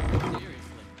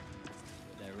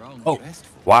 Oh,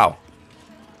 wow.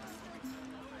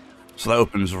 So that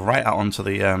opens right out onto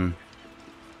the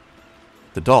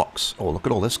docks. Oh, look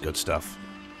at all this good stuff.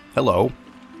 Hello.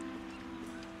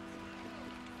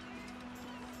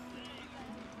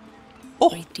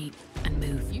 Breathe deep and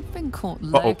move. You've been caught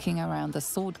lurking around the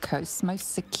Sword Coast's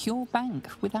most secure bank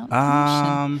without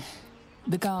permission.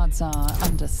 The guards are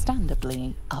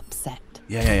understandably upset.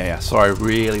 Yeah. Sorry,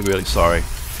 really sorry.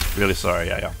 Really sorry,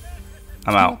 yeah.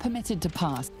 I'm out. You're permitted to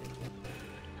pass.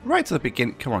 Right to the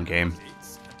beginning. Come on, game.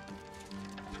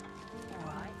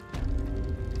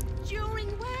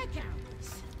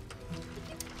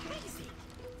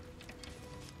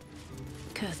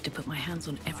 first to put my hands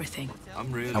on everything. I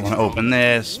want to open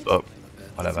this, but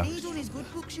whatever. These on his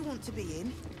good books you want to be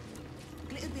in.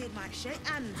 Glitterbeard might shake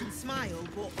hands and smile,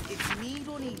 but it's me,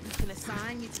 Bunny, who can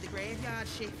assign you to the graveyard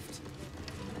shift.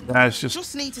 It's just...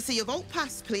 Just need to see your vault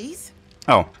pass, please.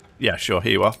 Oh, yeah, sure,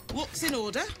 here you are. Looks in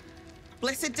order.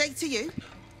 Blessed day to you.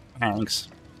 Thanks.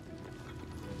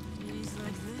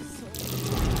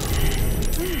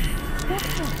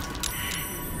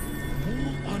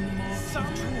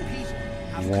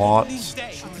 What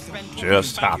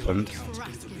just happened?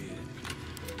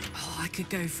 Oh, I could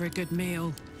go for a good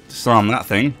meal. Disarm that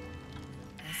thing.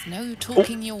 There's no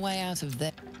talking your way out of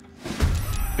there.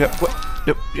 Yep, what?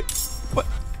 Yep, yep. What?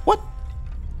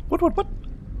 What?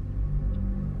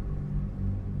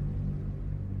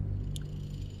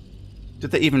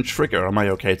 Did they even trigger? Am I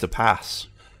okay to pass?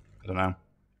 I don't know.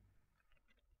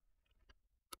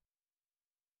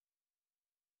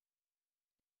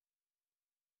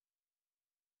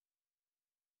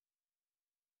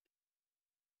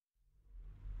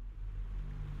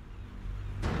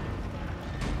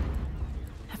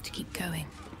 Have to keep going.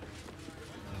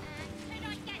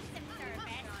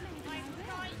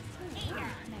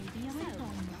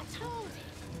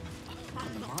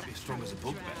 Might be as strong as a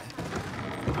bugbear.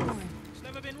 It's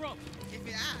never been robbed. If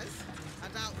it has, I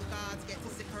doubt the guards get to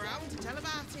stick around to tell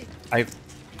about it.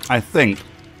 I think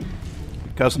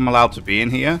because I'm allowed to be in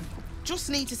here. Just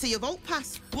need to see your vault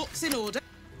pass. Looks in order.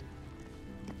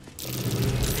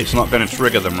 It's not going to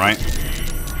trigger them, right?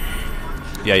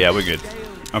 Yeah, we're good.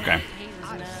 Okay.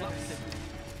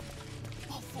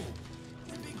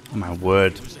 Oh my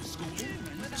word.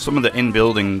 Some of the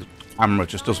in-building camera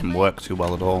just doesn't work too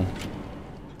well at all.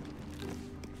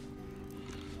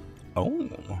 Oh.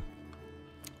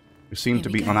 We seem to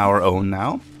be on our own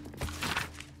now.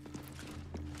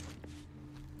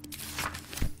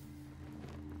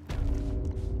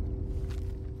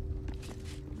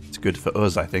 It's good for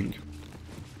us, I think.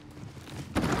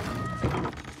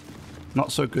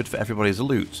 Not so good for everybody's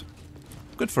loot.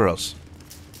 Good for us.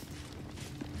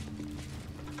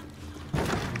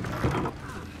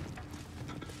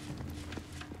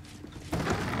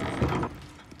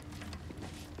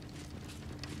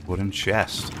 Wooden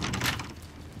chest.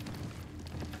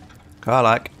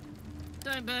 Karlak.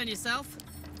 Don't burn yourself.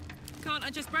 Can't I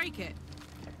just break it?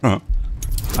 Huh.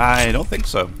 I don't think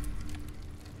so.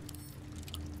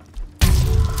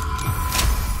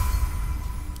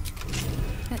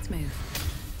 Let's move.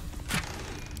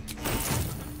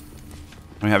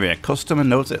 We have a customer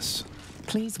notice.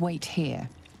 Please wait here.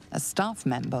 A staff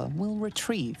member will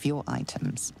retrieve your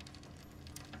items.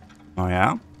 Oh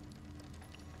yeah?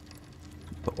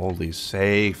 Put all these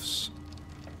safes.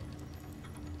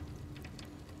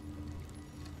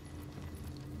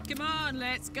 Come on,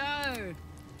 let's go.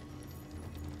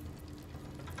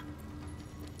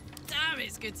 Damn,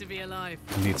 it's good to be alive.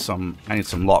 I need some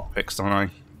lockpicks, don't I?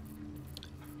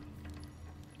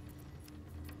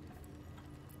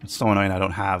 It's so annoying I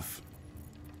don't have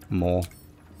more.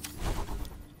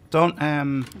 Don't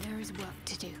There is work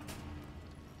to do.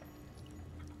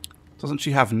 Doesn't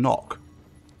she have knock?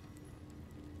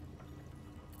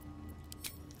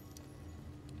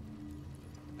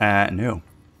 No.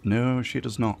 No, she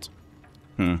does not.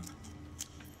 That's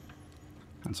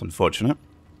unfortunate.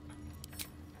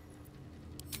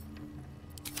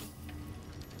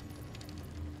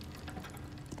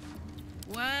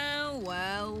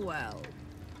 Well.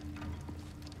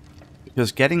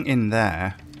 Because getting in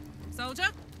there... Soldier?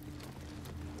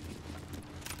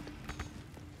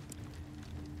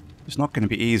 It's not going to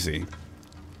be easy.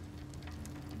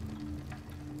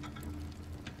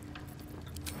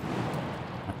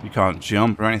 You can't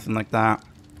jump or anything like that.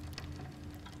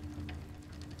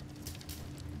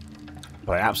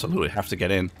 But I absolutely have to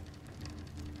get in.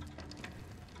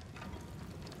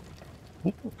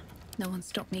 Ooh. No one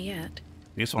stopped me yet.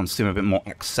 These ones seem a bit more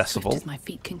accessible. Swift as my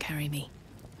feet can carry me.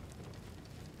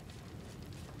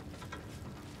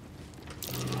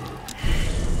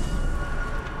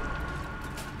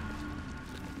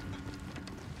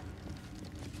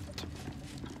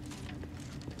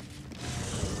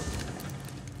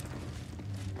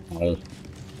 Oh.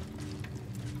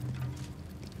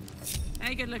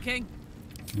 Hey, good looking.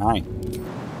 9.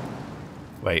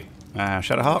 Wait,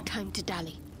 Shadowheart? Time to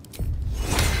dally.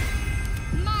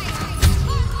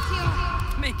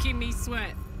 Making me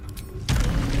sweat.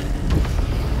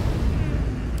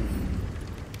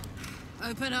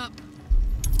 Open up.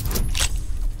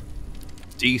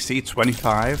 DC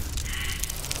 25.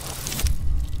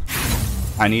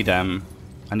 I need a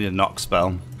knock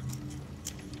spell.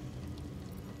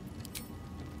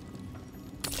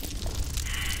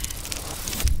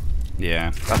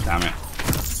 Yeah, god damn it.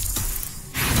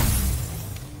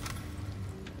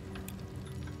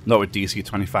 Not with DC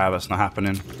 25, that's not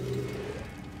happening.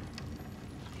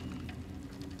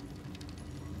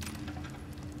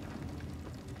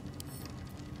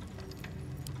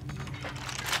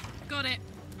 Got it.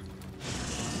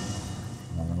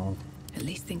 At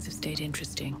least things have stayed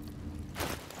interesting. I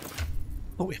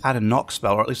thought we had a knock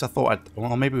spell, or at least I thought I'd...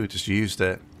 Well, maybe we just used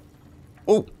it.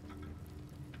 Oh!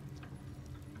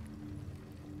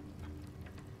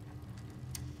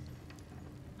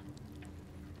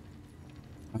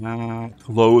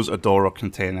 Close a door or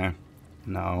container.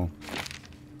 No.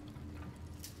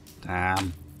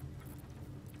 Damn.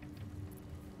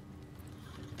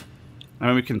 I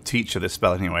mean, we can teach her this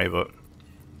spell anyway, but...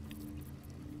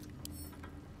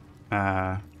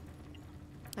 I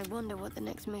wonder what the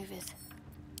next move is.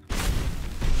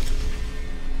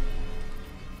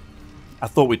 I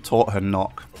thought we taught her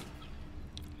knock.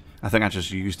 I think I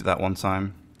just used it that one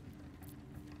time.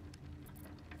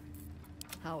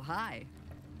 How high?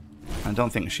 I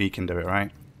don't think she can do it,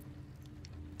 right?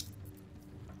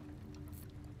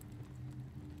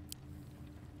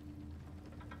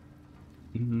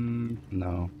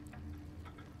 No.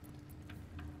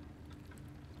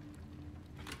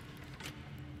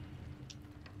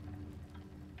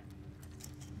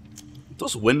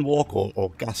 Does Windwalk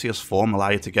or gaseous form allow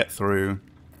you to get through?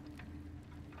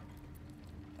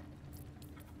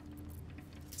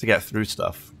 To get through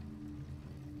stuff?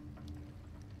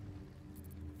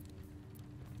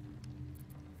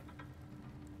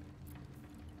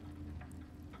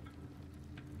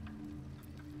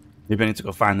 Maybe I need to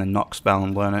go find the knock spell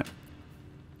and learn it.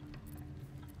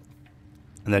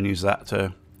 And then use that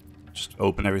to just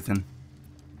open everything.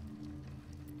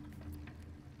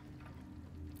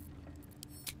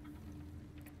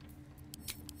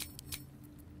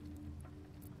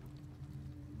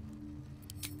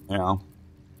 Yeah. All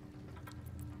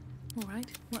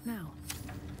right, what now?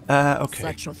 Okay.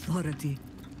 Such authority.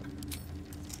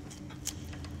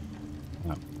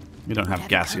 No, you don't have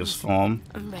gaseous form.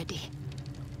 I'm ready.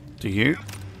 Do you?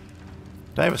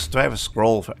 Do I have a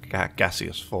scroll for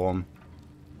gaseous form?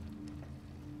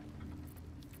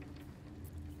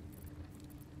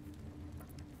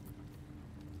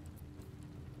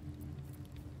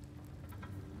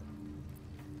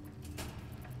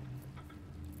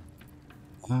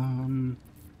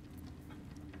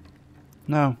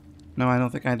 No. No, I don't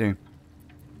think I do.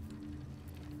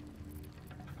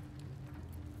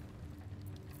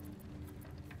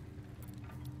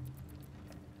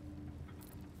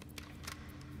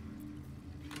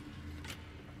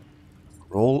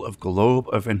 Roll of Globe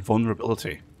of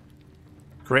Invulnerability.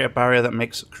 Create a barrier that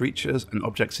makes creatures and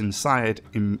objects inside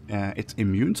it's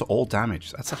immune to all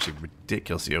damage. That's actually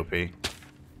ridiculously OP.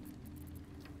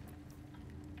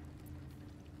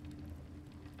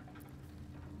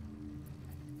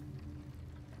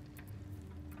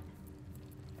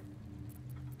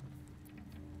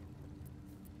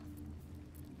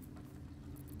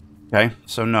 Okay,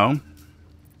 so no.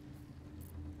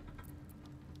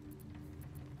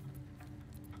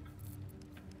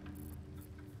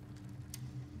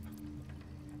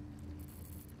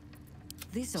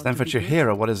 Stanford your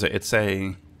hero, what is it? It's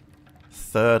a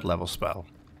 3rd level spell.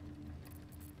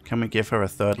 Can we give her a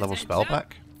 3rd level spell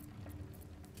back?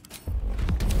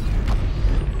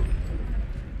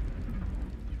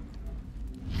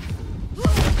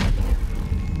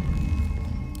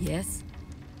 Yes.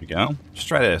 Here we go. Just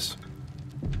try this.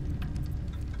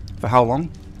 For how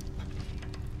long?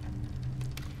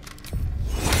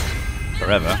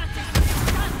 Forever.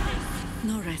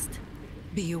 No rest.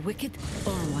 Be you wicked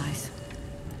or wise.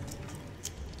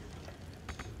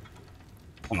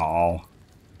 Oh.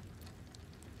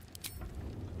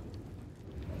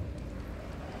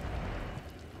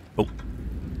 Oh.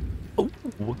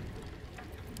 Oh.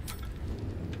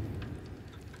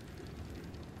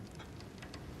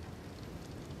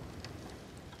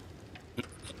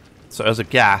 So as a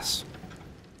gas,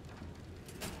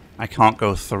 I can't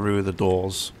go through the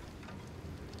doors.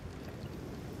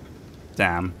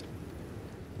 Damn.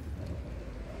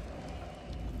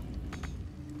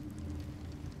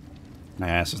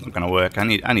 Yeah, this isn't gonna work. I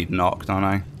need knock, don't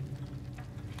I?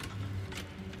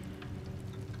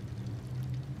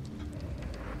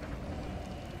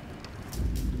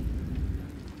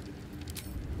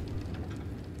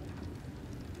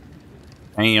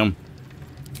 Damn.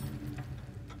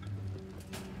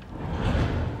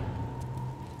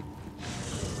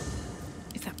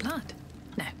 Is that blood?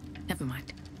 No, never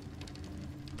mind.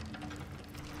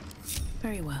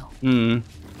 Very well.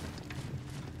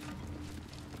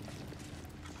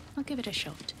 I'll give it a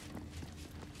shot.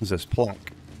 Is this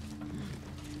plaque?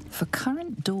 For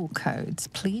current door codes,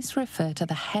 please refer to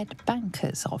the head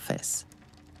banker's office.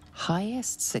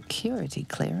 Highest security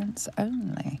clearance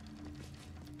only.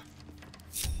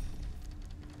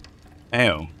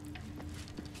 Ew.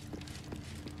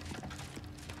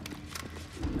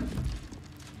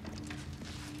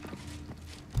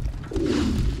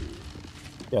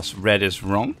 Yes, red is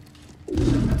wrong.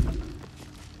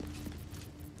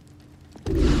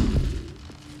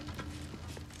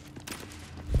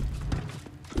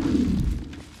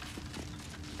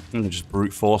 We can just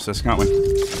brute force this, can't we?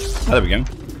 Oh, there we go.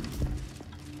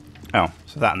 Oh,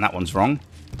 so that and that one's wrong.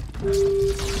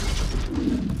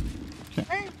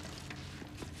 Okay.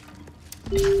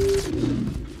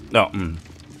 No.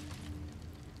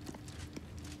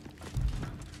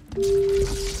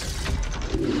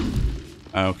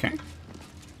 Okay.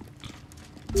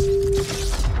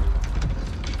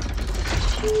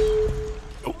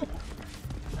 Oh.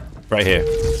 Right here.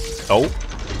 Oh.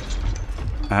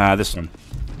 This one.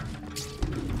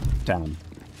 Down.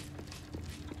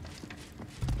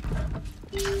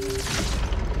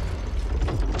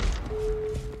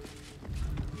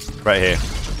 Right here.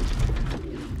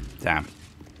 Damn.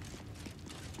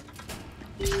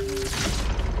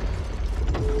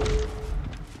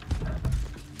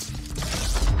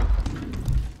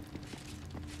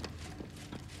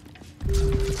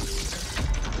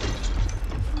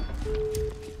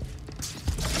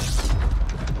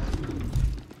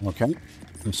 Okay.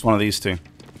 It's one of these two.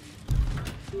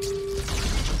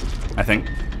 I think.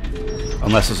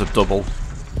 Unless there's a double.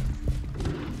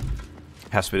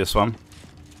 Has to be this one.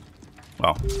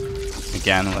 Well,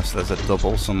 again, unless there's a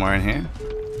double somewhere in here.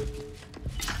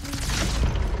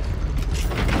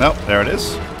 Nope, there it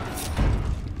is.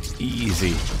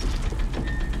 Easy.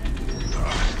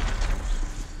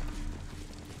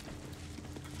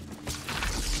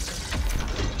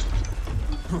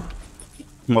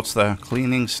 What's the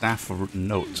cleaning staff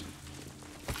note?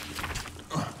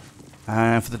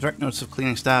 For the direct notes of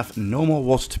cleaning staff, no more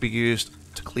water to be used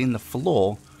to clean the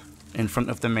floor in front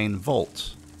of the main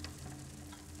vault.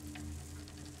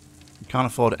 You can't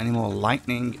afford any more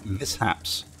lightning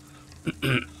mishaps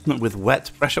with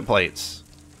wet pressure plates.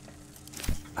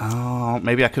 Oh,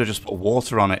 maybe I could have just put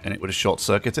water on it and it would have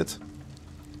short-circuited.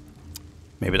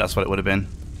 Maybe that's what it would have been.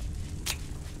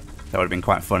 That would have been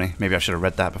quite funny. Maybe I should have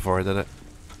read that before I did it.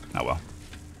 Oh well.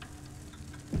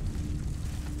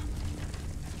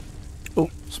 Oh,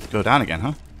 let's go down again,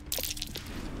 huh?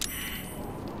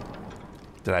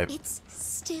 Did I... It's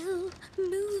still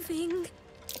moving.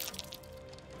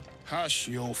 Hush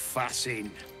your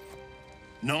fussing.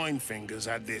 Nine Fingers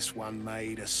had this one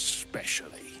made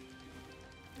especially.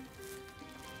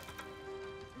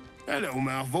 A little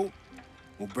mouthful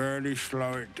will barely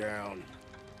slow it down.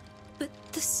 But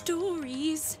the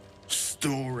stories...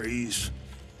 Stories?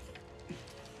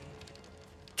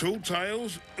 Tall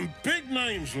tales and big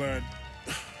names, lad.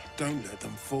 Don't let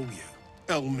them fool you.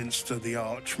 Elminster the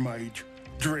Archmage,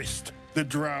 Drist the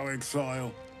Drow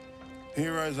Exile.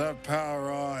 Heroes have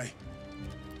power, aye,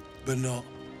 but not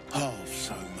half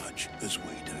so much as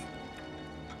we do.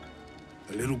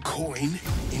 A little coin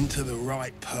into the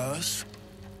right purse.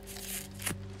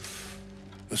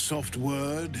 A soft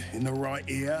word in the right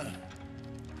ear.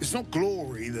 It's not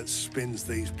glory that spins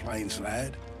these plains,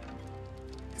 lad.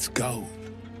 It's gold.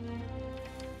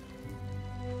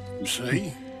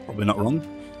 See? Probably not wrong.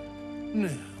 No.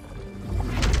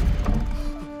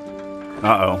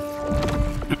 Uh-oh.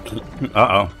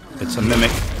 Uh-oh. It's a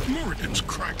mimic. Moradin's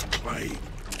cracked clay.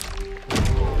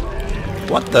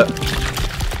 What the...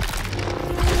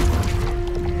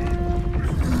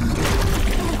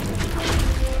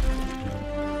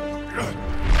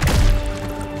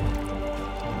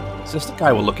 Is this the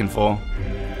guy we're looking for?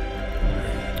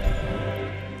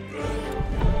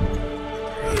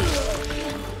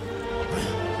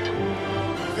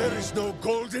 There is no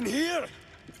gold in here.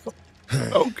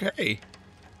 Okay.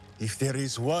 If there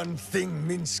is one thing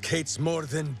Minsk hates more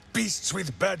than beasts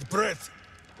with bad breath,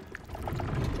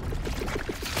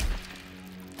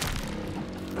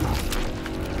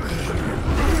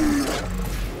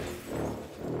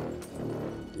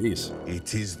 jeez,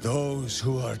 it is those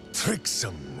who are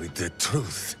tricksome with the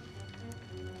truth.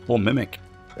 Or mimic.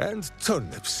 And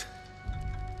turnips.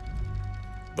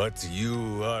 But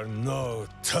you are no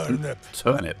turnip.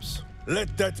 Turnips.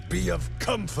 Let that be of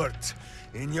comfort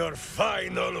in your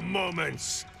final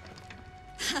moments.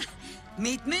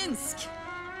 Meet Minsk.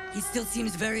 He still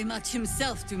seems very much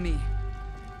himself to me.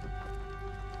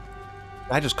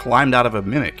 I just climbed out of a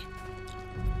mimic.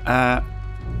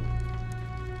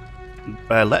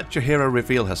 Let your hero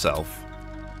reveal herself.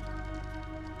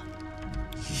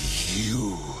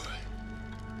 You.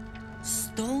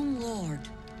 Stone Lord.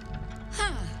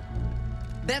 Ha!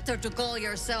 better to call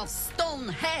yourself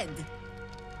Stonehead.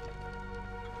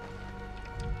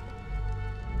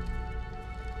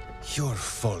 Your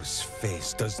false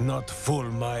face does not fool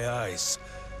my eyes.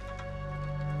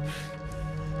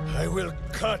 I will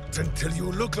cut until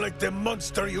you look like the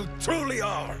monster you truly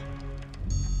are.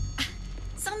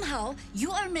 Somehow, you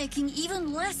are making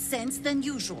even less sense than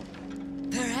usual.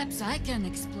 Perhaps I can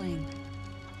explain.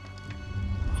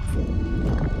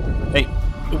 Hey.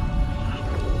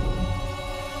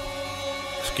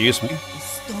 Excuse me. The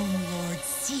Stone Lord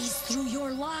sees through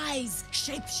your lies,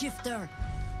 shapeshifter.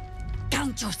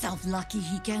 Count yourself lucky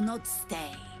he cannot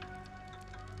stay.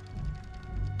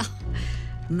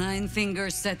 Nine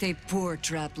Fingers set a poor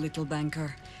trap, little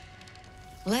banker.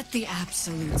 Let the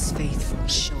Absolute's faithful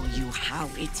show you how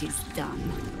it is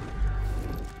done.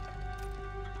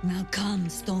 Now come,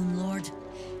 Stone Lord.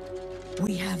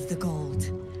 We have the gold,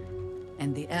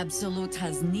 and the Absolute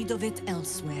has need of it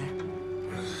elsewhere.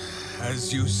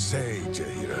 As you say,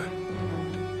 Jaheira.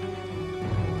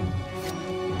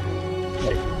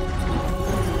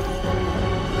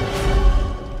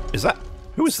 Is that?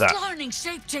 Who is that? Slarning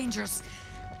shape changers!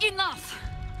 Enough!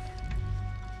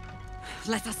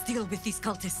 Let us deal with these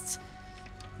cultists,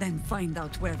 then find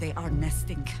out where they are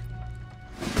nesting.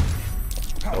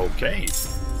 Okay.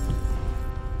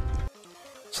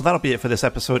 So that'll be it for this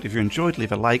episode. If you enjoyed,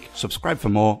 leave a like, subscribe for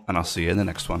more, and I'll see you in the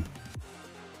next one.